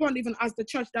yes, it's important even as the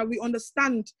church that we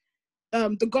understand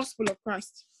the gospel of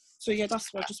Christ. So yeah,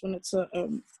 that's what I just wanted to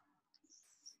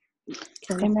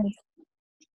carry. Amen.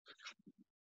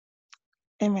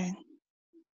 Amen.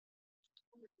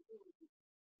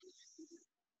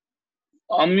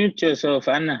 Unmute yourself,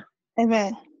 Anna.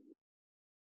 Amen.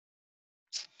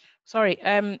 Sorry.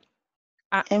 Amen.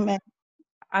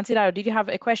 Auntie Dayo, did you have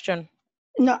a question?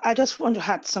 No, I just want to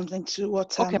add something to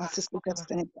what Okay. my sister just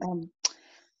said.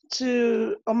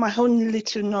 On my own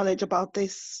little knowledge about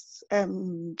this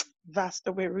verse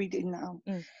that we're reading now,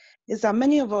 is that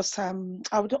many of us, I'm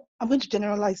going to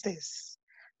generalize this,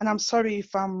 and I'm sorry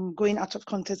if I'm going out of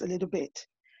context a little bit,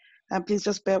 and please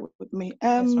just bear with me.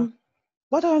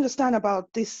 What I understand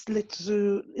about this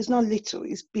little, it's not little,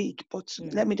 it's big, but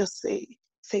let me just say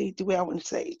it the way I want to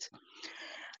say it.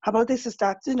 About this is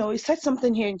that, you know, it said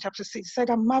something here in chapter 6. It said,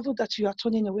 I marvel that you are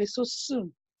turning away so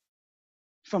soon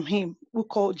from him who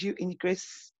called you in the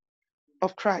grace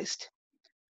of Christ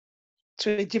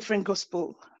to a different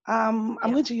gospel. I'm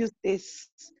going to use this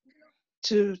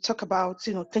to talk about,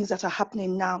 you know, things that are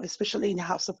happening now, especially in the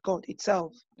house of God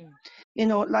itself. You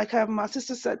know, like my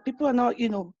sister said, people are not, you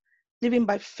know, living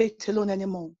by faith alone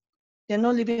anymore. They're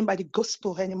not living by the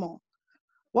gospel anymore.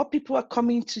 What people are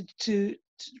coming to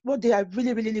what they are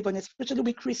really, really living, especially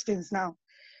with Christians now,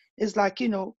 is like, you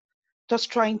know, just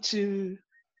trying to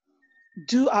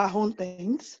do our own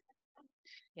things.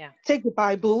 Yeah. Take the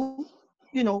Bible,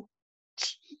 you know,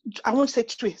 I won't say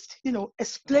twist, you know,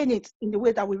 explain it in the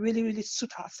way that we really, really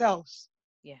suit ourselves.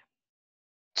 Yeah.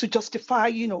 To justify,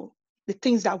 you know, the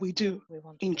things that we do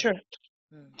in church.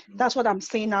 That's what I'm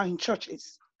saying now in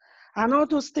churches. And all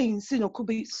those things, you know, could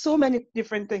be so many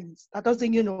different things. That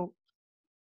doesn't, you know,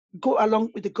 go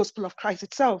along with the gospel of Christ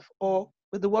itself or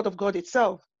with the word of God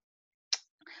itself.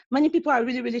 Many people are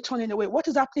really, really turning away. What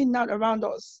is happening now around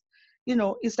us,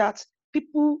 is that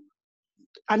people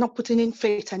are not putting in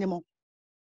faith anymore.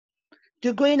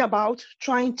 They're going about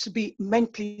trying to be men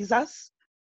pleasers,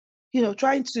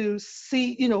 trying to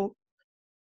see,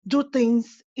 do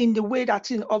things in the way that,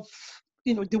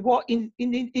 the world, in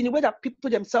the way that people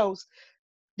themselves,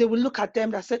 they will look at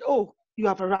them that said, oh, you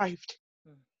have arrived.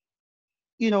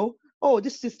 Oh,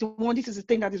 this is the one, this is the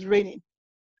thing that is reigning.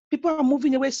 People are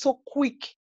moving away so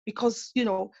quick because,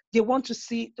 they want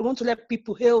to let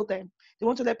people hail them. They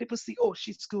want to let people see, oh,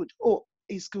 she's good. Oh,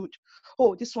 he's good.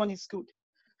 Oh, this one is good.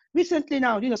 Recently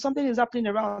now, something is happening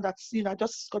around that, I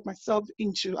just got myself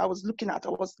into, I was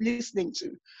listening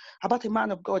to about a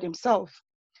man of God himself.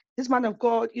 This man of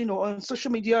God, on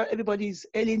social media, everybody's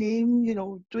hailing him,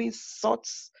 doing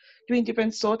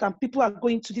different sorts, and people are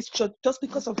going to this church just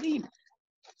because of him.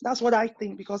 That's what I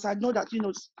think, because I know that,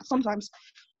 sometimes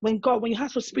when you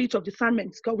have a spirit of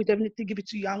discernment, God will definitely give it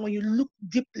to you. And when you look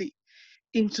deeply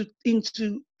into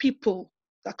people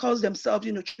that call themselves,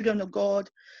 children of God,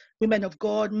 women of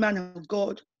God, man of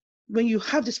God, when you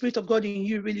have the spirit of God in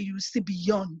you, really, you see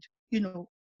beyond,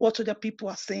 what other people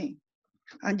are saying.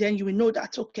 And then you will know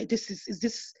that, okay, is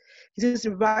this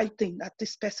the right thing that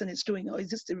this person is doing, or is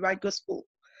this the right gospel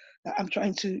that I'm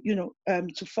trying to,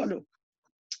 to follow?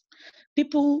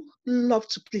 People love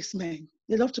to please men.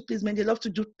 They love to please men. They love to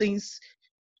do things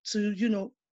to,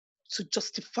 to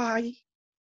justify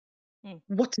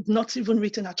what is not even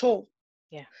written at all.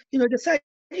 Yeah. They said,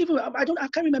 even I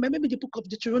can't remember, maybe the book of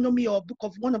Deuteronomy or book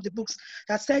of one of the books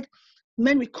that said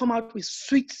men will come out with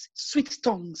sweet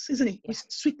tongues, isn't it? Yeah. With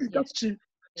sweet, just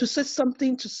to say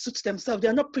something to suit themselves. They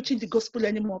are not preaching the gospel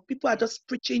anymore. People are just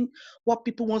preaching what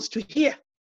people want to hear.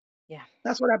 Yeah.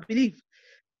 That's what I believe.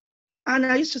 And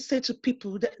I used to say to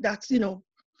people that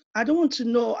I don't want to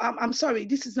know, I'm sorry,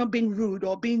 this is not being rude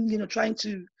or being,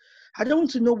 I don't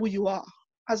want to know who you are.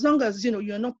 As long as,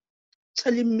 you're not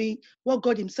telling me what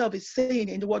God himself is saying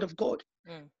in the word of God.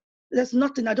 There's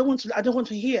nothing I don't want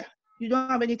to hear. You don't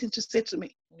have anything to say to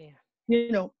me.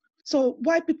 Yeah. So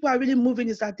why people are really moving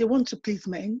is that they want to please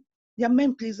men. They are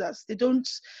men pleasers. They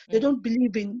don't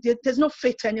believe in, there's no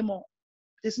faith anymore.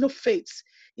 There's no faith.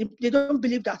 They don't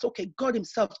believe that, okay, God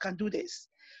himself can do this.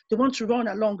 They want to run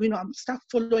along, and start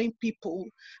following people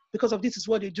because of this is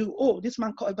what they do. Oh, this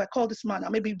man, if I call this man,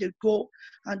 maybe they go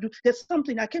and do. There's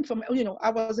something, I came from, I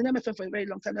was in MFM for a very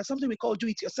long time. There's something we call do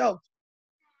it yourself.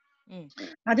 And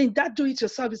then that do it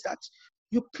yourself is that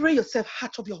you pray yourself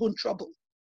out of your own trouble.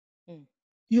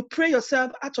 You pray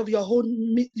yourself out of your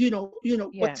own,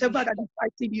 whatever that is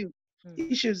fighting you.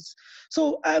 Issues.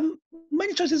 So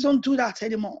many churches don't do that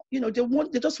anymore.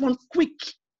 They just want quick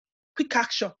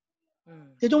action.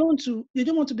 They don't want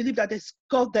to believe that there's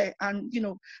God there, and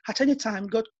at any time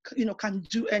God can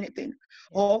do anything,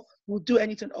 or will do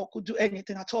anything, or could do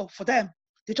anything at all for them.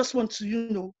 They just want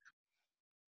to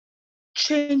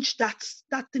change that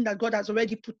thing that God has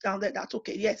already put down there. That,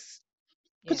 okay, yes,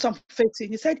 put some faith in.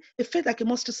 He said a faith like a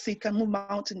mustard seed can move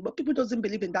mountain, but people doesn't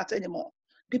believe in that anymore.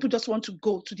 People just want to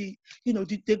go to they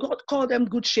call them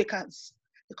good shakers.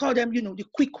 They call them, the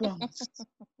quick ones.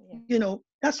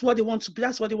 That's what they want to be.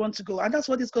 That's what they want to go. And that's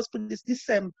what this gospel is.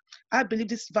 I believe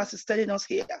this verse is telling us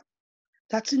here.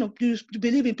 That, you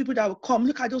believe in people that will come.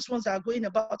 Look at those ones that are going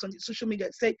about on the social media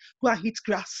and say, go and eat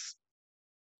grass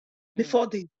before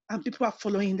and people are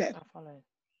following them.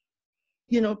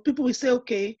 People will say,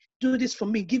 okay, do this for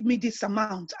me. Give me this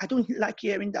amount. I don't like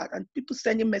hearing that. And people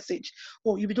send a message,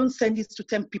 oh, if you don't send this to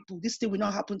 10 people, this thing will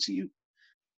not happen to you.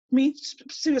 Me,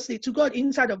 seriously, to God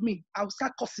inside of me, I will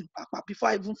start cursing before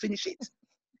I even finish it.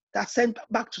 That send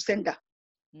back to sender.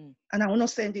 And I will not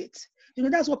send it.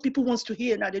 That's what people want to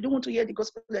hear now. They don't want to hear the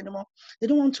gospel anymore. They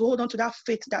don't want to hold on to that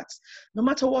faith that no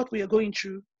matter what we are going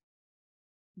through,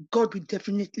 God will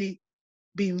definitely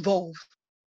be involved.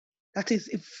 That is,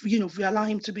 if we allow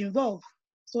him to be involved.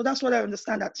 So that's what I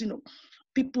understand, that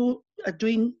people are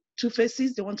doing two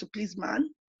faces. They want to please man.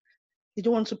 They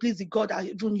don't want to please the God that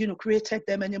even created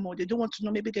them anymore. They don't want to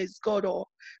know maybe there's God or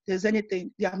there's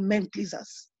anything. They are men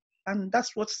pleasers, and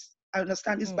that's what I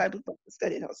understand this Bible is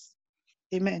telling us.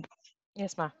 Amen.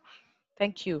 Yes, ma'am.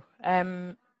 Thank you.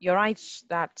 You're right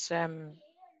that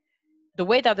the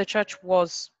way that the church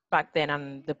was back then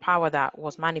and the power that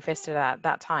was manifested at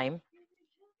that time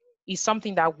is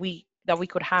something that we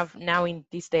could have now in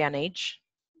this day and age.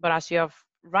 But as you have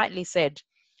rightly said,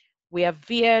 we have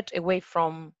veered away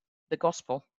from the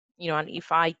gospel, and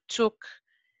if I took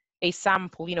a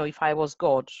sample, if I was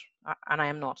God, and I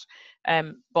am not,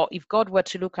 but if God were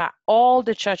to look at all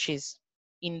the churches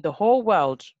in the whole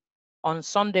world, on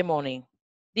Sunday morning,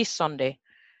 this Sunday,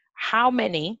 how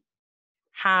many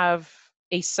have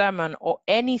a sermon or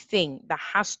anything that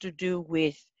has to do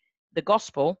with the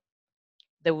gospel?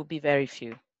 There will be very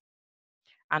few.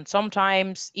 And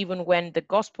sometimes, even when the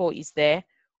gospel is there,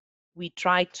 we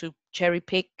try to cherry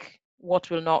pick what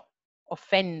will not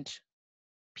offend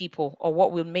people or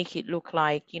what will make it look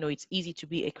like, it's easy to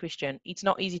be a Christian. It's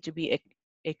not easy to be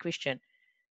a Christian.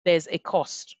 There's a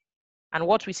cost. And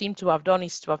what we seem to have done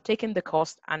is to have taken the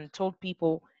cost and told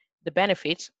people the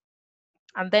benefit,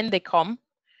 and then they come,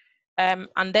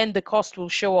 and then the cost will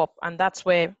show up. And that's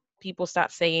where people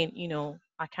start saying,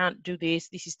 I can't do this.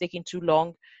 This is taking too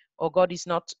long, or God is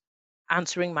not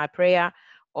answering my prayer,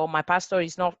 or my pastor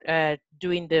is not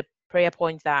doing the prayer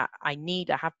points that I need.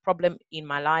 I have problem in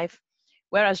my life.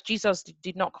 Whereas Jesus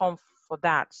did not come for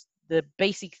that. The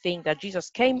basic thing that Jesus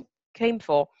came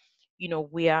for,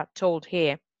 we are told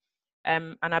here.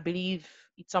 And I believe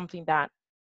it's something that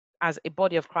as a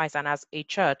body of Christ and as a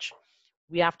church,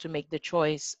 we have to make the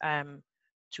choice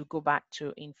to go back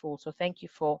to in full. So thank you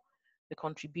for the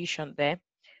contribution there.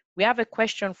 We have a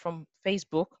question from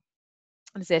Facebook.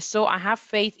 It says, so I have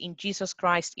faith in Jesus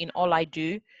Christ in all I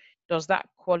do. Does that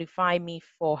qualify me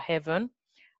for heaven?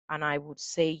 And I would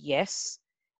say yes.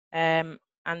 And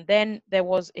then there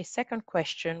was a second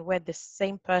question where the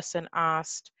same person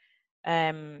asked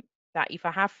that if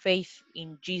I have faith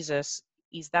in Jesus,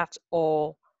 is that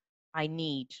all I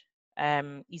need?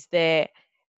 Is there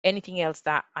anything else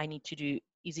that I need to do?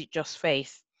 Is it just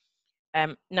faith?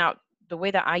 Now, the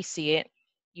way that I see it,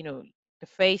 the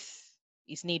faith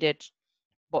is needed,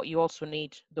 but you also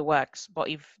need the works. But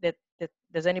if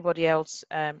there's anybody else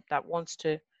that wants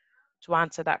to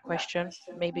answer that question,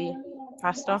 maybe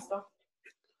Pastor?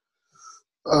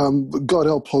 God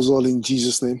help us all in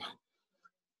Jesus' name.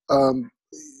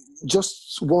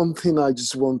 Just one thing I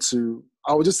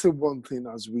will just say one thing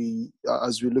as we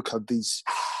look at this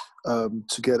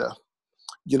together.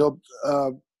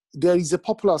 There is a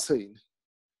popular saying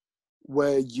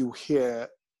where you hear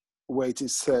where it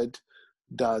is said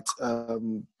that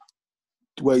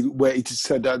where it is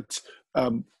said that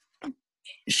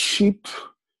sheep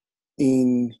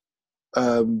in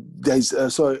there's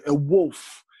a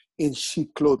wolf in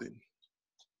sheep clothing,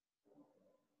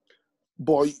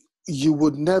 but you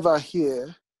would never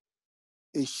hear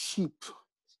a sheep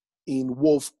in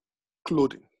wolf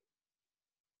clothing.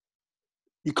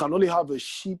 You can only have a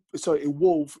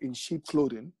wolf in sheep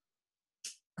clothing.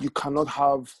 You cannot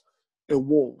have a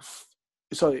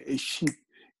sheep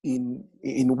in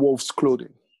wolf's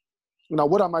clothing. Now,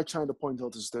 what am I trying to point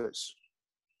out is this.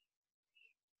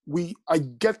 I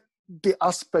get the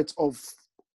aspect of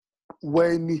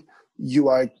when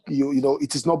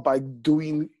it is not by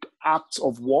doing acts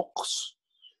of works,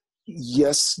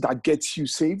 yes, that gets you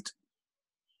saved.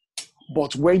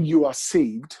 But when you are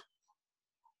saved,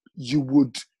 you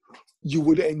would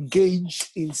engage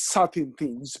in certain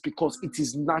things because it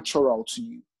is natural to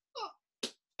you.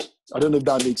 I don't know if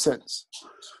that makes sense.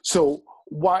 So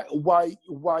what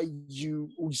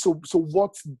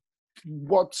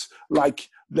like,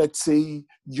 let's say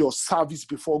your service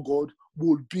before God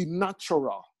will be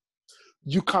natural.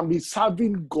 You can be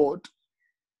serving God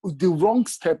with the wrong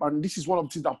step, and this is one of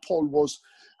the things that Paul was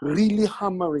really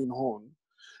hammering on,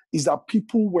 is that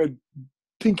people were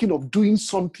thinking of doing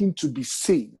something to be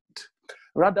saved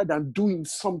rather than doing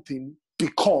something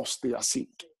because they are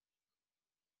saved.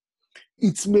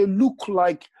 It may look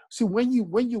like, see,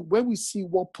 when we see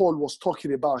what Paul was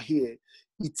talking about here,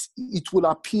 it will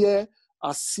appear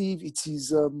as if it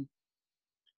is.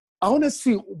 I want to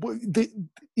see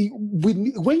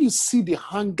when you see the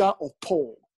hunger of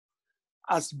Paul,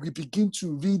 as we begin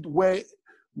to read where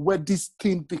this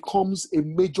thing becomes a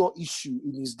major issue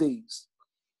in his days.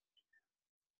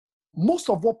 Most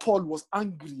of what Paul was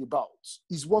angry about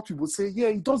is what we would say, yeah,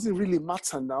 it doesn't really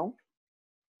matter now.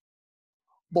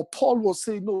 But Paul was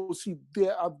saying, no, see,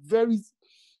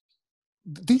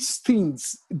 these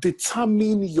things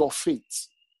determine your faith.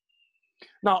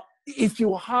 Now, if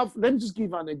you have, let me just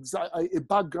give a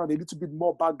background, a little bit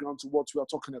more background to what we are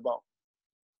talking about.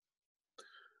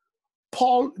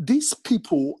 Paul, these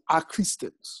people are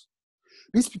Christians.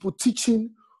 These people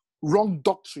teaching wrong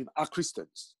doctrine are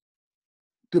Christians.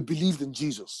 They believed in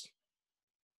Jesus.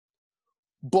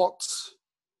 But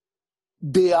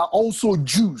they are also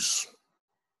Jews.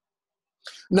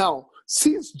 Now,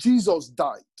 since Jesus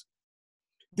died,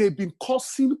 they've been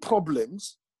causing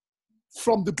problems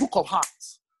from the book of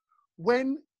Acts.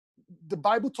 When the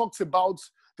Bible talks about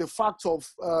the fact of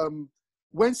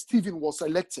when Stephen was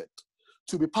elected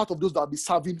to be part of those that will be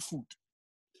serving food.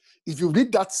 If you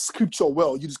read that scripture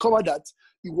well, you discover that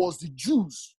it was the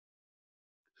Jews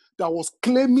that was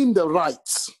claiming the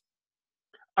rights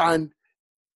and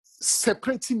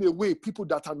separating away people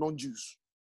that are non-Jews.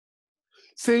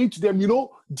 Saying to them,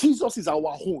 Jesus is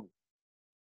our own.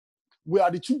 We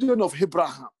are the children of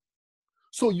Abraham.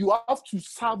 So you have to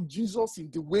serve Jesus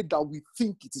in the way that we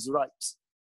think it is right.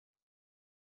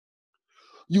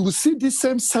 You will see this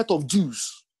same set of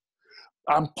Jews,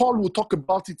 and Paul will talk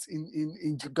about it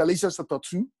in Galatians chapter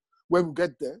 2, when we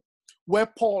get there, where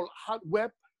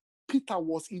Peter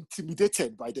was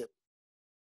intimidated by them.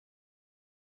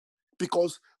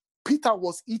 Because Peter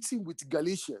was eating with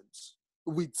Galatians,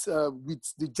 with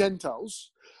the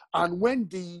Gentiles, and when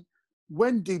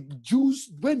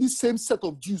this same set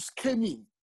of Jews came in,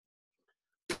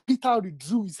 Peter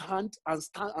withdrew his hand and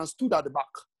stood at the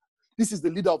back. This is the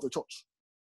leader of the church.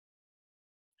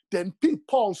 Then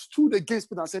Paul stood against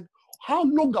Peter and said, how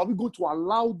long are we going to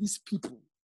allow these people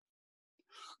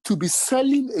to be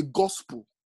selling a gospel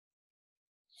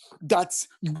that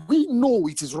we know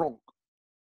it is wrong?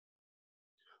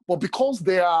 But because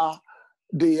they are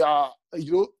in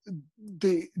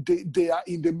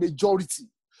the majority,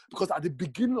 because at the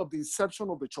beginning of the inception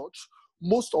of the church,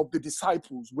 most of the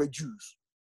disciples were Jews.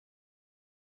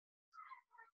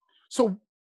 So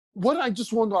what I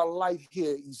just want to highlight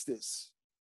here is this.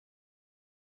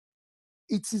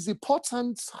 It is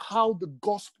important how the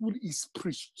gospel is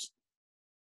preached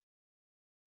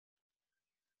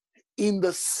in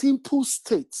the simple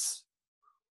state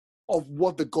of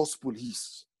what the gospel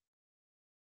is.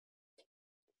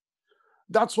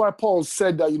 That's why Paul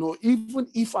said that, even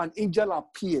if an angel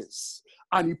appears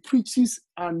and he preaches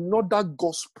another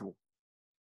gospel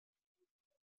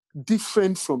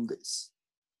different from this,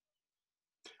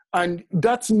 and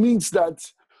that means that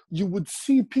you would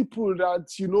see people that,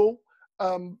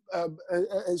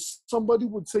 somebody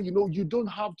would say, you don't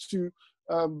have to,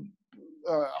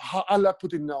 how I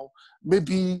put it now,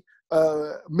 maybe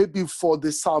for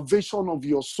the salvation of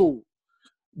your soul,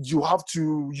 you have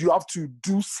to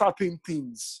do certain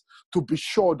things to be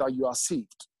sure that you are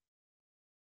saved.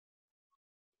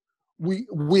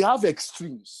 We have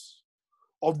extremes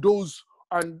of those,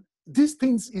 and these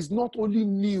things is not only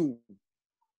new.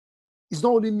 It's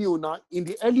not only new now. In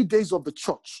the early days of the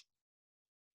church,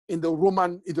 in the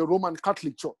Roman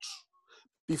Catholic Church,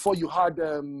 before you had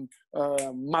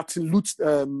Martin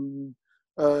Luther,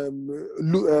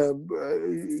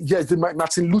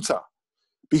 Martin Luther.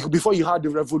 Before you had the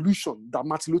revolution that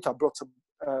Martin Luther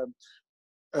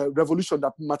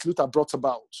brought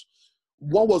about,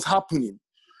 what was happening?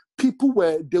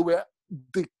 The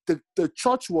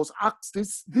church was asked,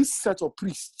 this set of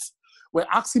priests were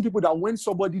asking people that when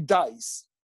somebody dies,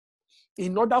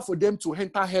 in order for them to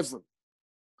enter heaven,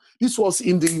 this was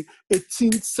in the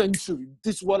 18th century,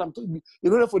 this is what I'm talking about,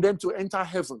 in order for them to enter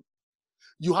heaven,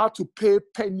 you had to pay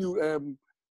penury,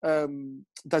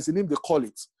 that's the name they call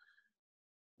it.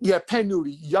 Yeah,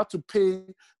 penury. You have to pay.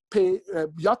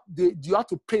 You have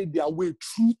to pay their way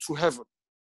through to heaven.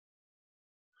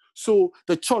 So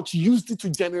the church used it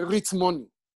to generate money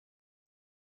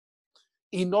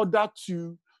in order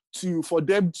for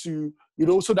them to,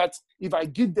 so that if I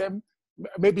give them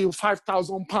maybe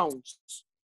 £5,000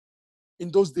 in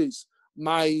those days,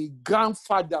 my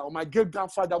grandfather or my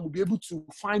great-grandfather will be able to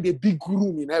find a big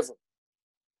room in heaven.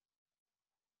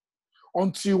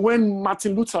 Until when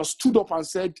Martin Luther stood up and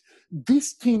said,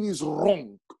 this thing is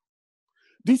wrong.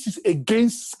 This is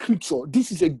against scripture.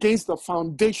 This is against the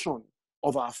foundation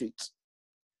of our faith.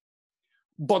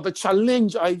 But the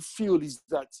challenge I feel is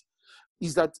that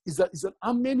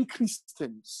how many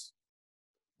Christians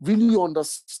really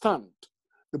understand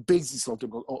the basis of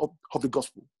the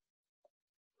gospel.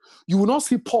 You will not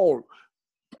see Paul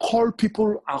call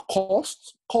people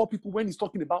accursed, call people when he's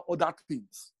talking about other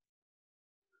things.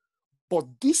 But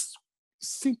this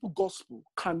simple gospel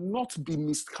cannot be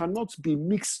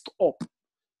mixed up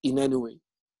in any way.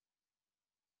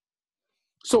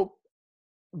 So,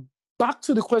 back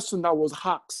to the question that was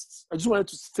asked. I just wanted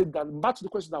to state that. Back to the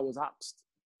question that was asked.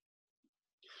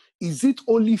 Is it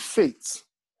only faith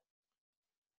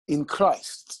in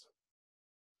Christ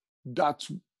that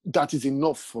is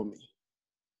enough for me?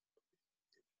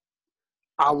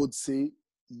 I would say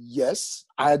yes.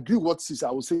 I agree with what says.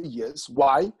 I would say yes.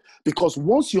 Why? Because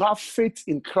once you have faith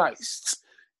in Christ,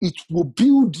 it will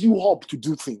build you up to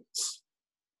do things.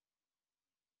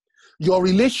 Your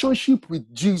relationship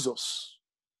with Jesus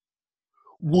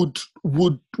would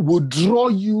draw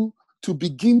you to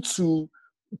begin to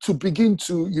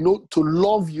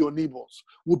love your neighbors.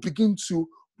 Will begin to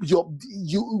you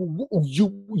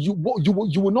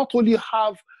will not only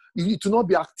have it will not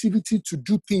be activity to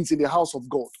do things in the house of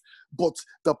God, but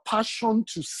the passion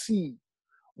to see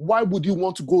Why would you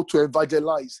want to go to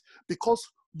evangelize? Because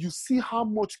you see how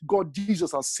much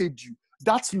Jesus has saved you.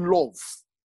 That love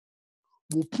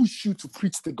will push you to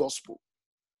preach the gospel.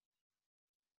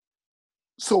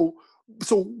 So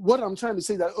what I'm trying to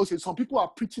say is that, okay, some people are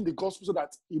preaching the gospel so that,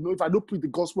 if I don't preach the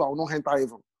gospel, I will not enter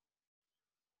heaven.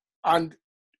 And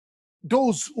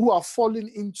those who are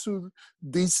falling into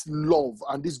this love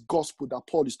and this gospel that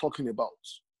Paul is talking about,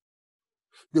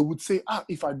 they would say,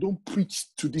 if I don't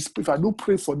preach to this, if I don't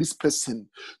pray for this person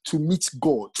to meet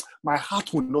God, my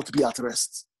heart will not be at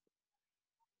rest.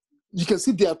 You can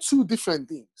see there are two different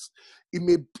things. It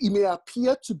may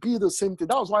appear to be the same thing.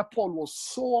 That was why Paul was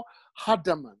so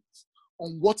adamant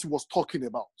on what he was talking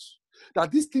about.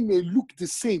 That this thing may look the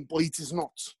same, but it is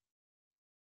not.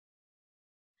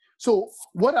 So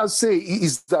what I'll say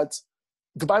is that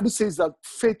the Bible says that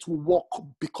faith will walk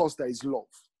because there is love.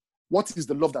 What is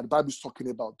the love that the Bible is talking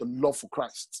about? The love for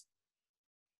Christ.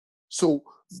 So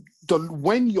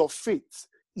when your faith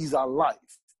is alive,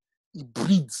 it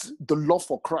breeds the love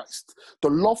for Christ. The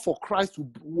love for Christ,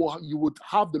 you would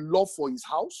have the love for his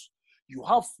house. You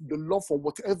have the love for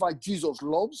whatever Jesus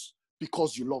loves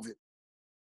because you love him.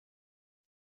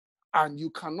 And you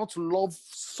cannot love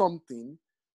something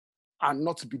and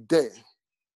not be there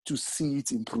to see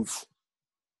it improve.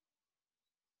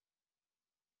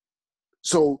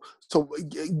 So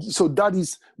that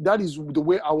is the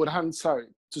way I would answer it,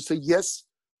 to say yes,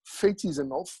 faith is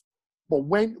enough, but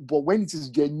when it is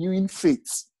genuine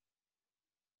faith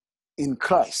in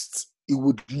Christ, it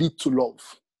would lead to love.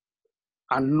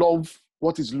 And love,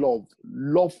 what is love?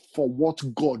 Love for what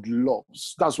God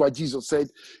loves. That's why Jesus said,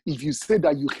 if you say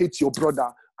that you hate your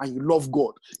brother and you love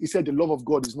God, he said the love of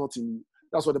God is not in you.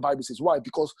 That's what the Bible says. Why?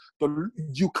 Because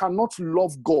you cannot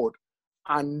love God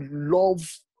and love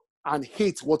and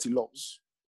hate what he loves.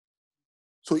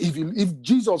 So if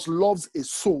Jesus loves a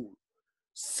soul,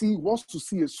 wants to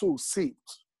see a soul saved,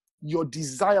 your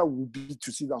desire will be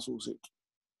to see that soul saved.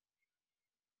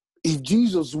 If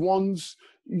Jesus wants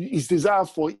his desire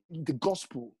for the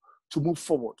gospel to move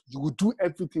forward, you will do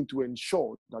everything to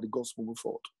ensure that the gospel moves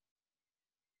forward.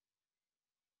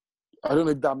 I don't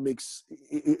know if that makes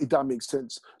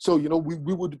sense. So,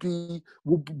 we would be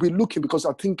looking, because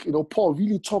I think, Paul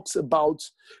really talks about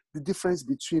the difference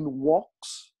between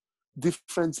works,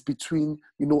 difference between,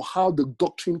 how the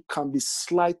doctrine can be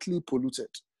slightly polluted.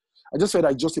 I just felt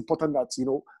that it's just important that,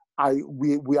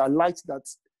 we highlight that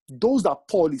those that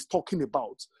Paul is talking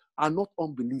about are not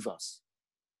unbelievers.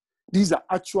 These are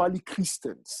actually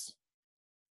Christians.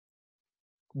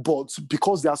 But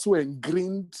because they are so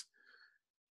ingrained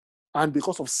and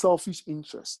because of selfish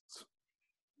interest,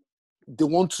 they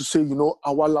want to say,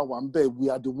 Awala Wambe, we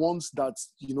are the ones that,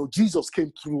 Jesus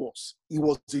came through us. He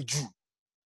was a Jew.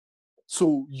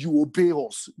 So you obey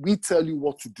us. We tell you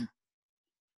what to do.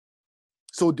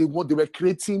 So they were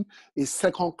creating a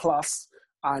second class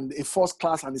and a first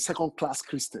class and a second class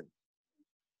Christian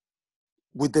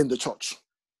within the church.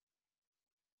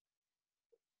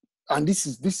 And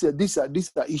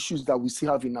these are issues that we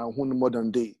still have in our own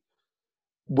modern day,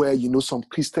 where some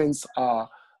Christians are.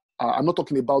 I'm not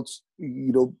talking about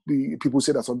people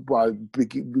say that some people are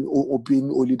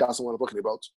obeying only. That's what I'm talking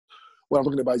about. What I'm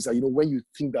talking about is that when you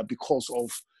think that because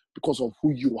of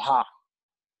who you are,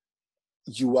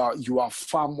 you are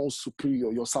far more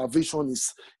superior. Your salvation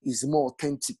is more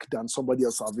authentic than somebody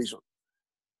else's salvation.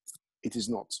 It is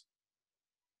not.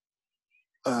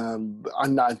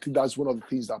 And I think that's one of the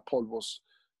things that Paul was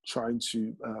trying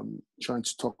to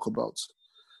talk about.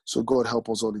 So God help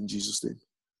us all in Jesus' name.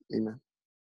 Amen.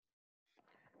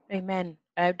 Amen.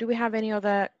 Do we have any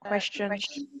other questions?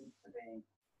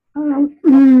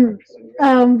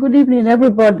 Good evening,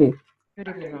 everybody. Good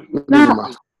evening.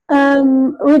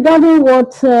 Now, regarding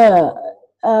what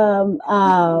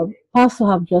our pastor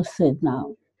have just said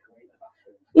now,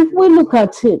 if we look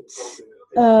at it,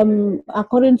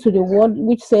 according to the word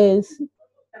which says,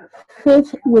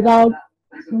 faith without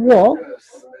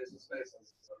works,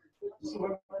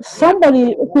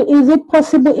 is it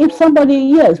possible if somebody,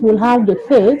 yes, will have the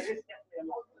faith,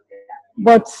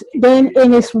 but then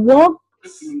in his works,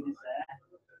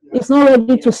 it's not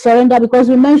ready to surrender? Because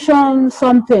we mentioned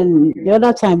something the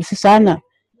other time, Susanna,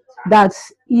 that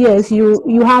yes,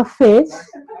 you have faith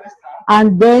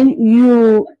and then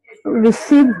you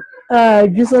receive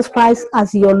Jesus Christ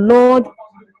as your Lord.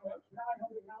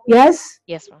 Yes?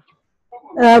 Yes,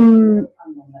 ma'am.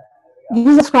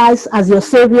 Jesus Christ as your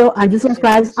Savior and Jesus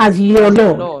Christ as your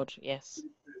Lord. Yes.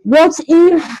 What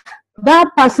if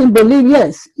that person believes,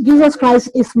 yes, Jesus Christ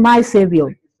is my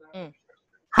Savior,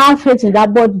 have faith in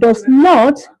that, but does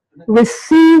not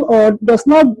receive or does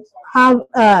not have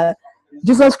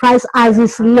Jesus Christ as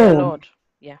his Lord.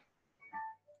 Yeah.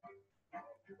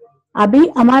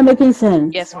 Abi, am I making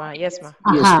sense? Yes, ma. Yes, ma.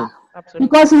 Yes, ma'am. Absolutely.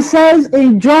 Because it says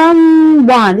in John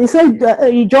 1, it says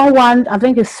in John 1, I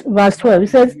think it's verse 12, it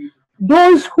says,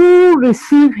 those who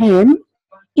receive him,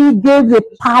 he gave the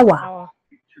power.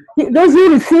 Those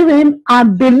who receive him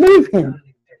and believe him,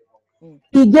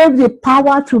 he gave the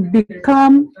power to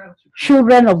become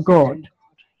children of God.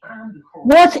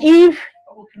 What if,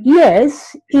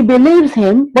 yes, he believes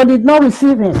him, but did not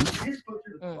receive him?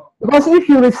 Because if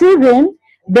you receive him,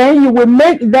 then you will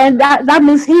then that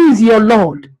means he is your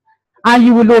Lord, and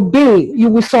you will obey, you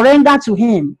will surrender to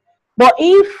him. But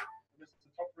if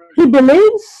he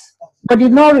believes but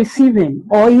did not receive him,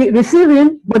 or he received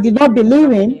him but did not believe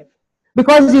him,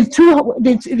 because the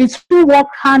two work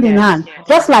hand in hand,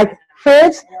 just like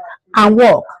faith and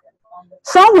work.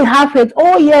 Some will have faith.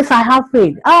 Oh yes, I have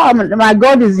faith. Oh, my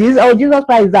God is this. Oh, Jesus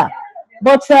Christ is that.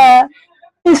 But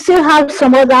he still has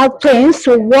some other things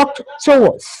to work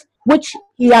towards, which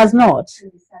he has not.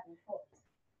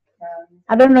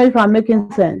 I don't know if I'm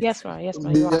making sense. Yes, ma. Yes,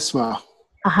 ma. Yes,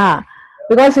 ma'am.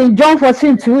 Because in John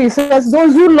 14:2, it says,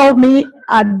 those who love me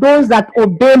are those that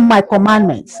obey my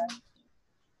commandments.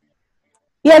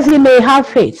 Yes, he may have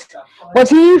faith. But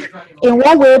if in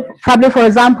one way, probably for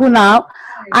example now,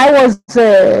 I was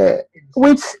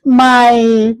with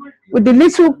the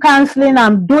little counseling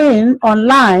I'm doing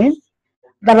online,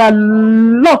 there are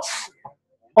lots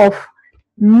of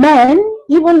men,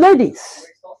 even ladies,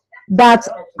 that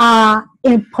are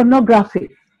in pornography.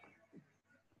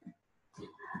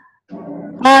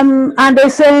 And they're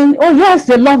saying, oh yes,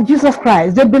 they love Jesus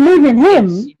Christ, they believe in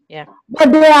him,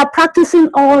 but they are practicing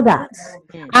all that.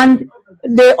 And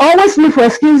they always look for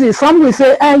excuses. Some will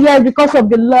say, yeah, because of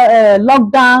the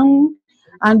lockdown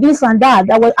and this and that.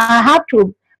 I have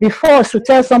to be forced to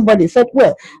tell somebody, said,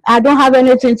 well, I don't have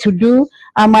anything to do,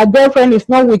 and my girlfriend is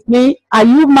not with me. Are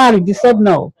you married? They said,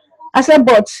 no. I said,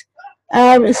 but,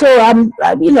 so I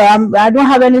don't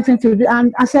have anything to do.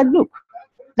 And I said, look,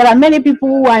 there are many people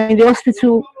who are in the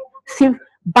hospital still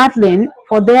battling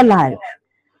for their life.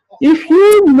 If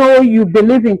you know you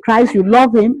believe in Christ, you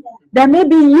love him, then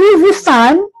maybe use this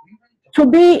time to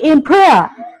be in prayer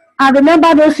and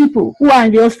remember those people who are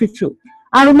in the hospital,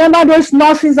 and remember those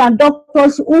nurses and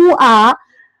doctors who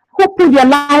put their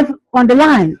life on the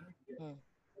line.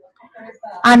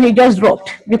 And he just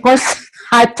dropped because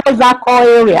I touched that core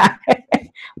area,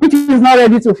 which is not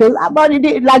ready to face. But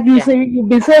like you've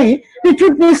been saying, the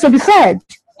truth needs to be said.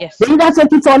 Yes. They either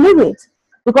take it or leave it.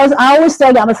 Because I always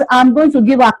tell them, I'm going to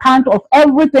give account of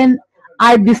everything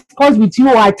I discuss with you,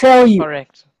 I tell you.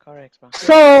 Correct.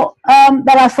 So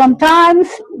there are some times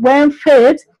when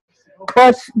faith,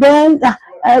 but then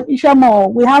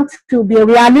Ishamo, we have to be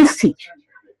realistic.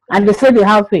 And they say they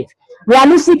have faith.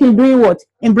 Realistic in doing what?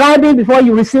 In bribing before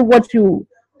you receive what you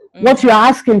are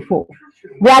asking for.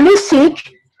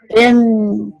 Realistic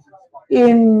in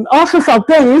all sorts of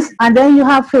things, and then you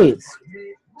have faith.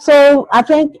 So I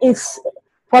think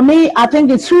for me, I think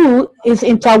the two is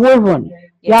interwoven.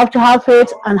 You have to have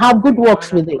faith and have good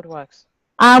works with it.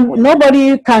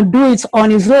 Nobody can do it on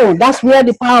his own. That's where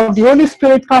the power of the Holy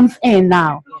Spirit comes in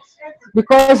now.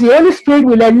 Because the Holy Spirit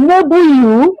will enable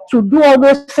you to do all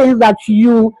those things that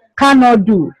you cannot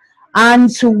do, and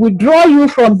to withdraw you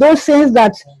from those things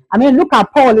that, look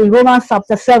at Paul in Romans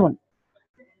chapter 7.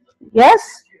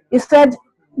 Yes, he said,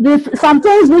 some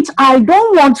things which I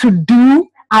don't want to do,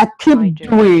 I keep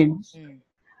doing.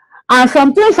 And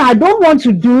some things I don't want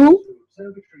to do,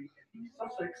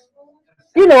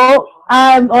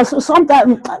 also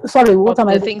sometimes, sorry, what am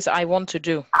I doing? Things I want to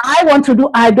do.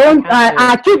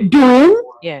 I keep doing.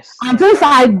 Yes. And things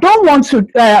I don't want to,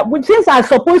 things I'm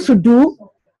supposed to do,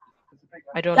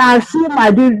 I assume I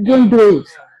don't do it.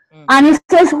 And he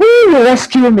says, who will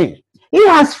rescue me? He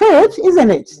has faith,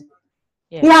 isn't it?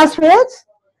 Yes. He has faith,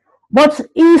 but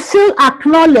he still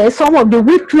acknowledges some of the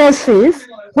weaknesses,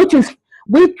 which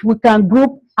we can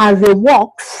group as the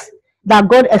works that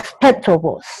God expects of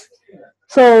us.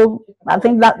 So I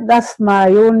think that's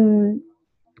the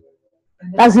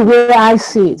way I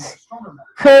see it.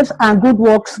 Faith and good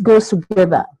works goes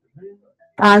together.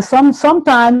 And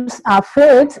sometimes our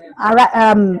faith,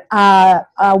 our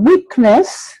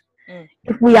weakness,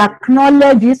 if we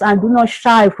acknowledge it and do not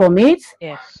shy from it,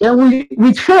 then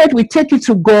with faith we take it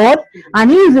to God,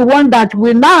 and he is the one that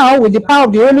will now, with the power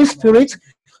of the Holy Spirit,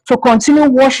 to continue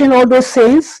washing all those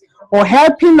things or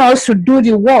helping us to do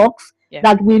the works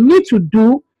that we need to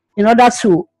do in order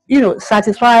to,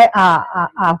 satisfy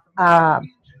our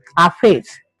faith.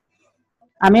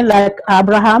 Like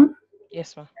Abraham,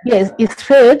 Yes, ma'am. Yes, his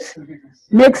faith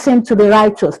makes him to be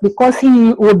righteous because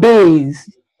he obeys.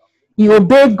 He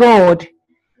obeys God.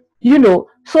 You know,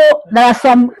 so there are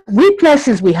some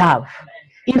weaknesses we have.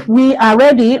 If we are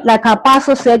ready, like our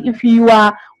pastor said, if you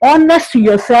are honest to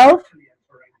yourself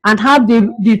and have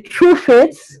the true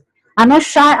faith and not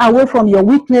shy away from your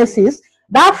weaknesses,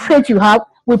 that faith you have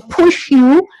will push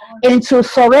you into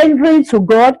surrendering to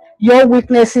God your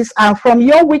weaknesses, and from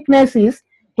your weaknesses,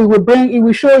 He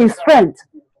will show His strength.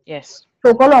 Yes.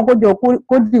 So, mm.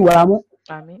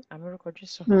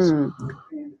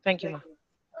 Thank you, ma'am.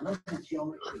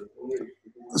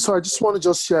 So I just want to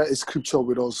just share a scripture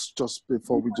with us just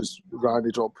before we just round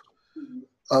it up.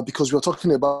 Because we're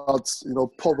talking about,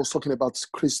 Paul was talking about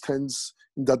Christians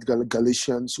in that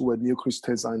Galatians who were new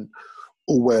Christians and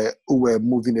who were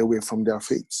moving away from their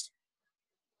faith.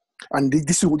 And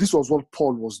this was what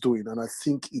Paul was doing. And I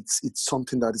think it's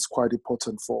something that is quite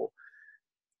important for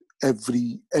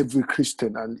every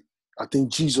Christian. And I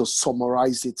think Jesus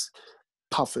summarized it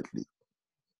perfectly.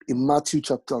 In Matthew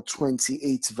chapter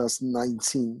 28, verse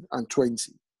 19 and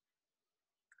 20,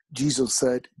 Jesus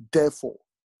said, therefore,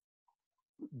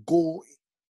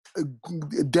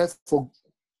 therefore,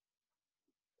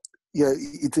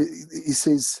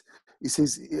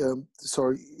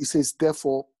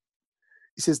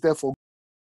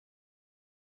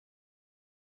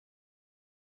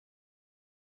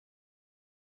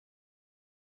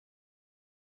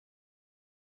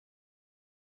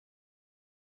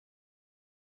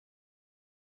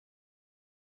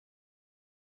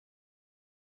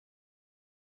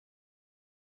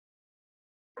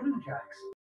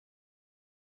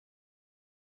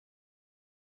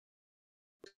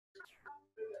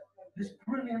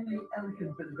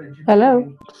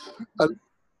 Hello.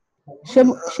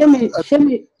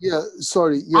 Shemi. Yeah,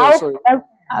 sorry. Yeah, sorry.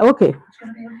 Okay.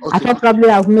 I thought probably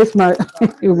I've missed my.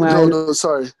 No,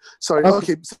 sorry. Okay.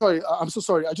 Okay, sorry. I'm so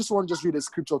sorry. I just want to read a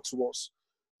scripture to us,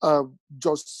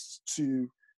 just to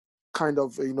kind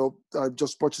of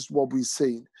just purchase what we're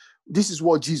saying. This is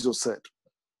what Jesus said,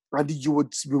 and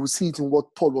we will see it in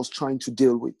what Paul was trying to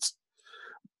deal with.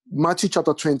 Matthew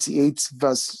chapter 28,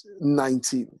 verse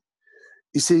 19.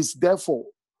 He says, therefore,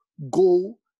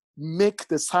 go make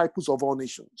disciples of all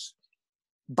nations,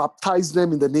 baptize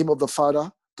them in the name of the Father,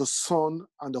 the Son,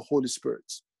 and the Holy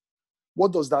Spirit.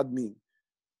 What does that mean?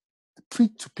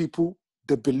 Preach to people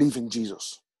that believe in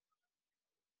Jesus.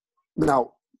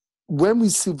 Now, when we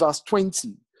see verse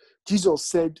 20, Jesus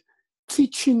said,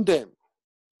 teaching them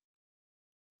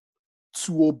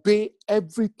to obey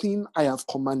everything I have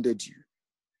commanded you.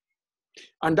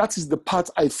 And that is the part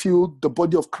I feel the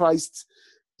body of Christ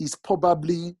is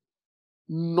probably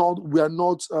not, we are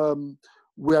not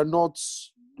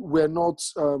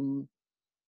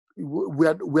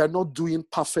doing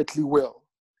perfectly well,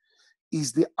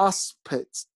 is the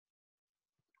aspect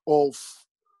of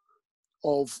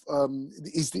the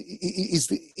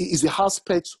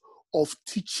aspect of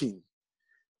teaching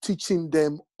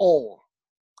them all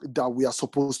that we are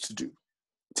supposed to do.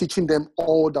 Teaching them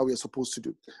all that we are supposed to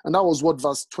do. And that was what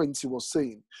verse 20 was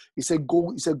saying. He said,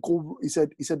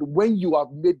 when you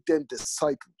have made them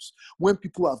disciples, when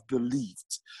people have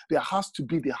believed, there has to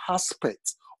be the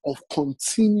aspect of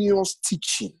continuous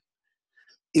teaching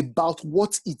about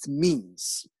what it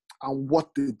means and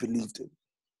what they believed in.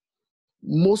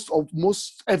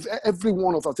 Every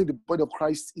one of us, I think the body of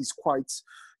Christ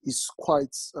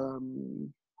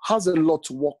has a lot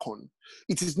to work on.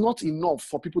 It is not enough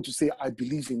for people to say, I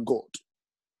believe in God.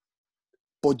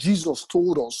 But Jesus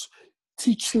told us,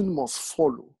 teaching must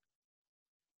follow.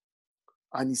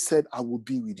 And he said, I will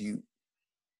be with you.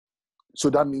 So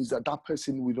that means that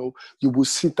person will you will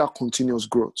see that continuous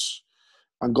growth.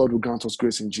 And God will grant us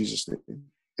grace in Jesus' name.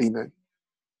 Amen.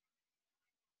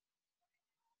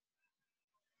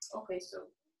 Okay, so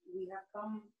we have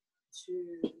come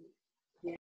to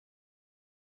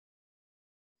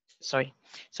So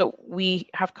we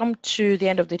have come to the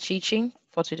end of the teaching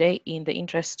for today. In the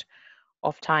interest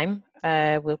of time,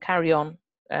 we'll carry on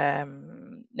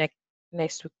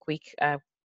next week,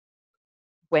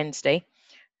 Wednesday.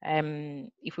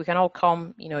 If we can all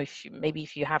come, if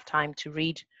you have time to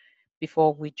read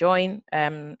before we join,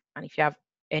 and if you have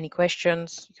any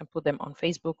questions, you can put them on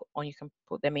Facebook or you can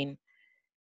put them in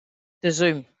the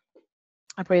Zoom.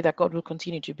 I pray that God will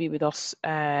continue to be with us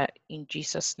in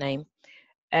Jesus' name.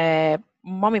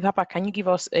 Mommy, Papa, can you give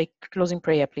us a closing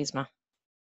prayer, please, ma?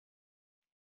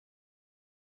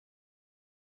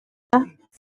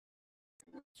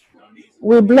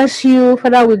 We bless you,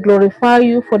 Father. We glorify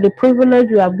you for the privilege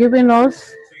you have given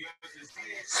us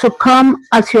to come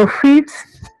at your feet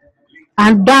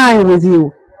and dine with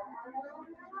you.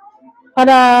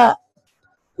 Father,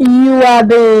 you are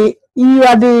the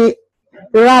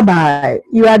rabbi,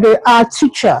 you are our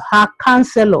teacher, our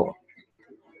counselor.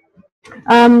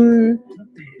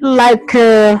 Like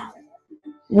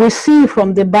we see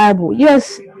from the Bible,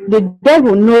 yes, the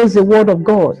devil knows the word of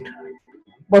God,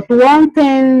 but one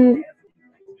thing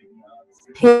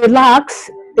he lacks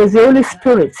is the Holy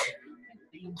Spirit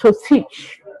to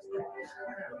teach.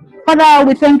 Father,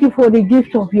 we thank you for the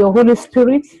gift of your Holy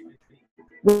Spirit.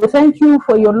 We thank you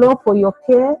for your love, for your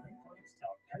care.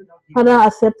 Father,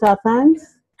 accept our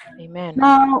thanks. Amen.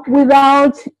 Now,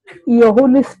 without your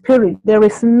Holy Spirit, there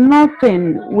is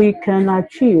nothing we can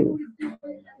achieve.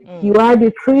 You are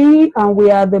the tree and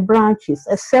we are the branches,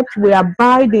 except we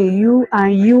abide in you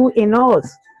and you in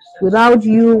us. Without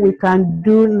you, we can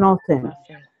do nothing.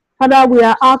 Father, we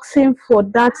are asking for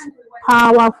that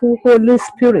powerful Holy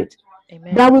Spirit.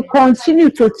 Amen. That will continue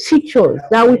to teach us,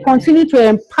 that will continue to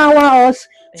empower us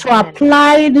to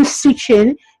apply this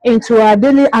teaching into our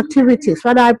daily activities.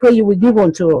 Father, I pray you will give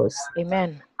unto us.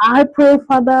 Amen. I pray,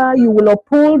 Father, you will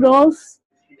uphold us.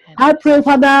 I pray,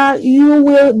 Father, you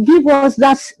will give us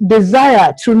that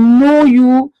desire to know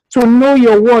you, to know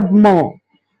your word more,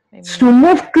 to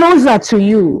move closer to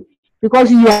you,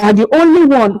 because you are the only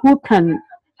one who can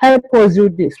help us do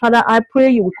this. Father, I pray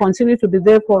you will continue to be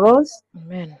there for us.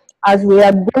 Amen. As we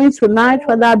are going tonight,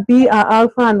 Father, be our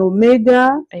Alpha and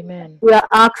Omega. Amen. We are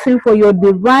asking for your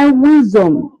divine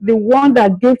wisdom, the one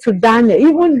that gave to Daniel.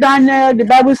 Even Daniel, the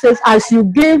Bible says, as you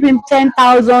gave him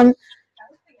 10,000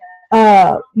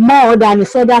 more than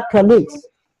his other colleagues.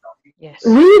 Yes.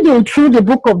 Reading through the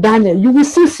book of Daniel, you will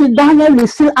still see Daniel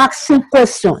is still asking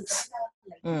questions.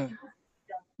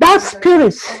 That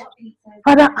spirit,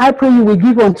 Father, I pray you will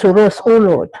give unto us, O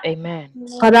Lord. Amen.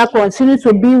 Father, continue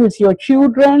to be with your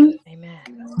children. Amen.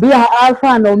 Be our Alpha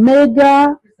and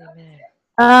Omega.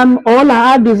 Amen. All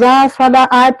our desires, Father,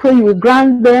 I pray you will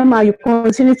grant them and you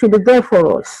continue to be there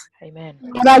for us. Amen.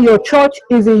 Father, your church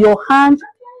is in your hand.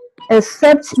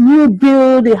 Except you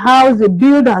build the house, the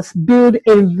builders build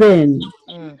in vain.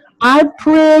 I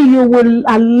pray you will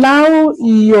allow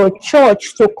your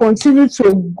church to continue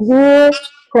to grow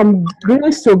from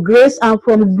grace to grace and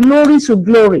from glory to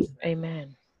glory.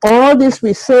 Amen. All this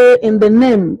we say in the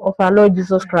name of our Lord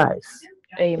Jesus Christ.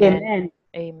 Amen.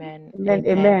 Amen. Amen.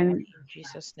 Amen. In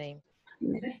Jesus' name.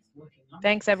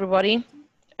 Thanks, everybody.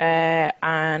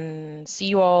 And see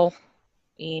you all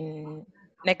in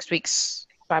next week's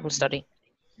Bible study.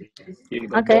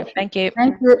 Okay. Thank you.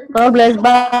 Thank you. God bless. Bye.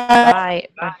 Bye.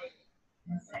 Bye.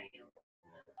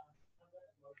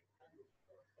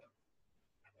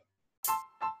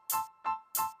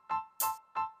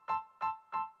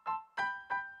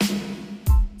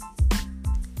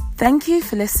 Thank you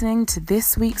for listening to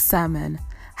this week's sermon.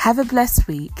 Have a blessed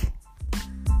week.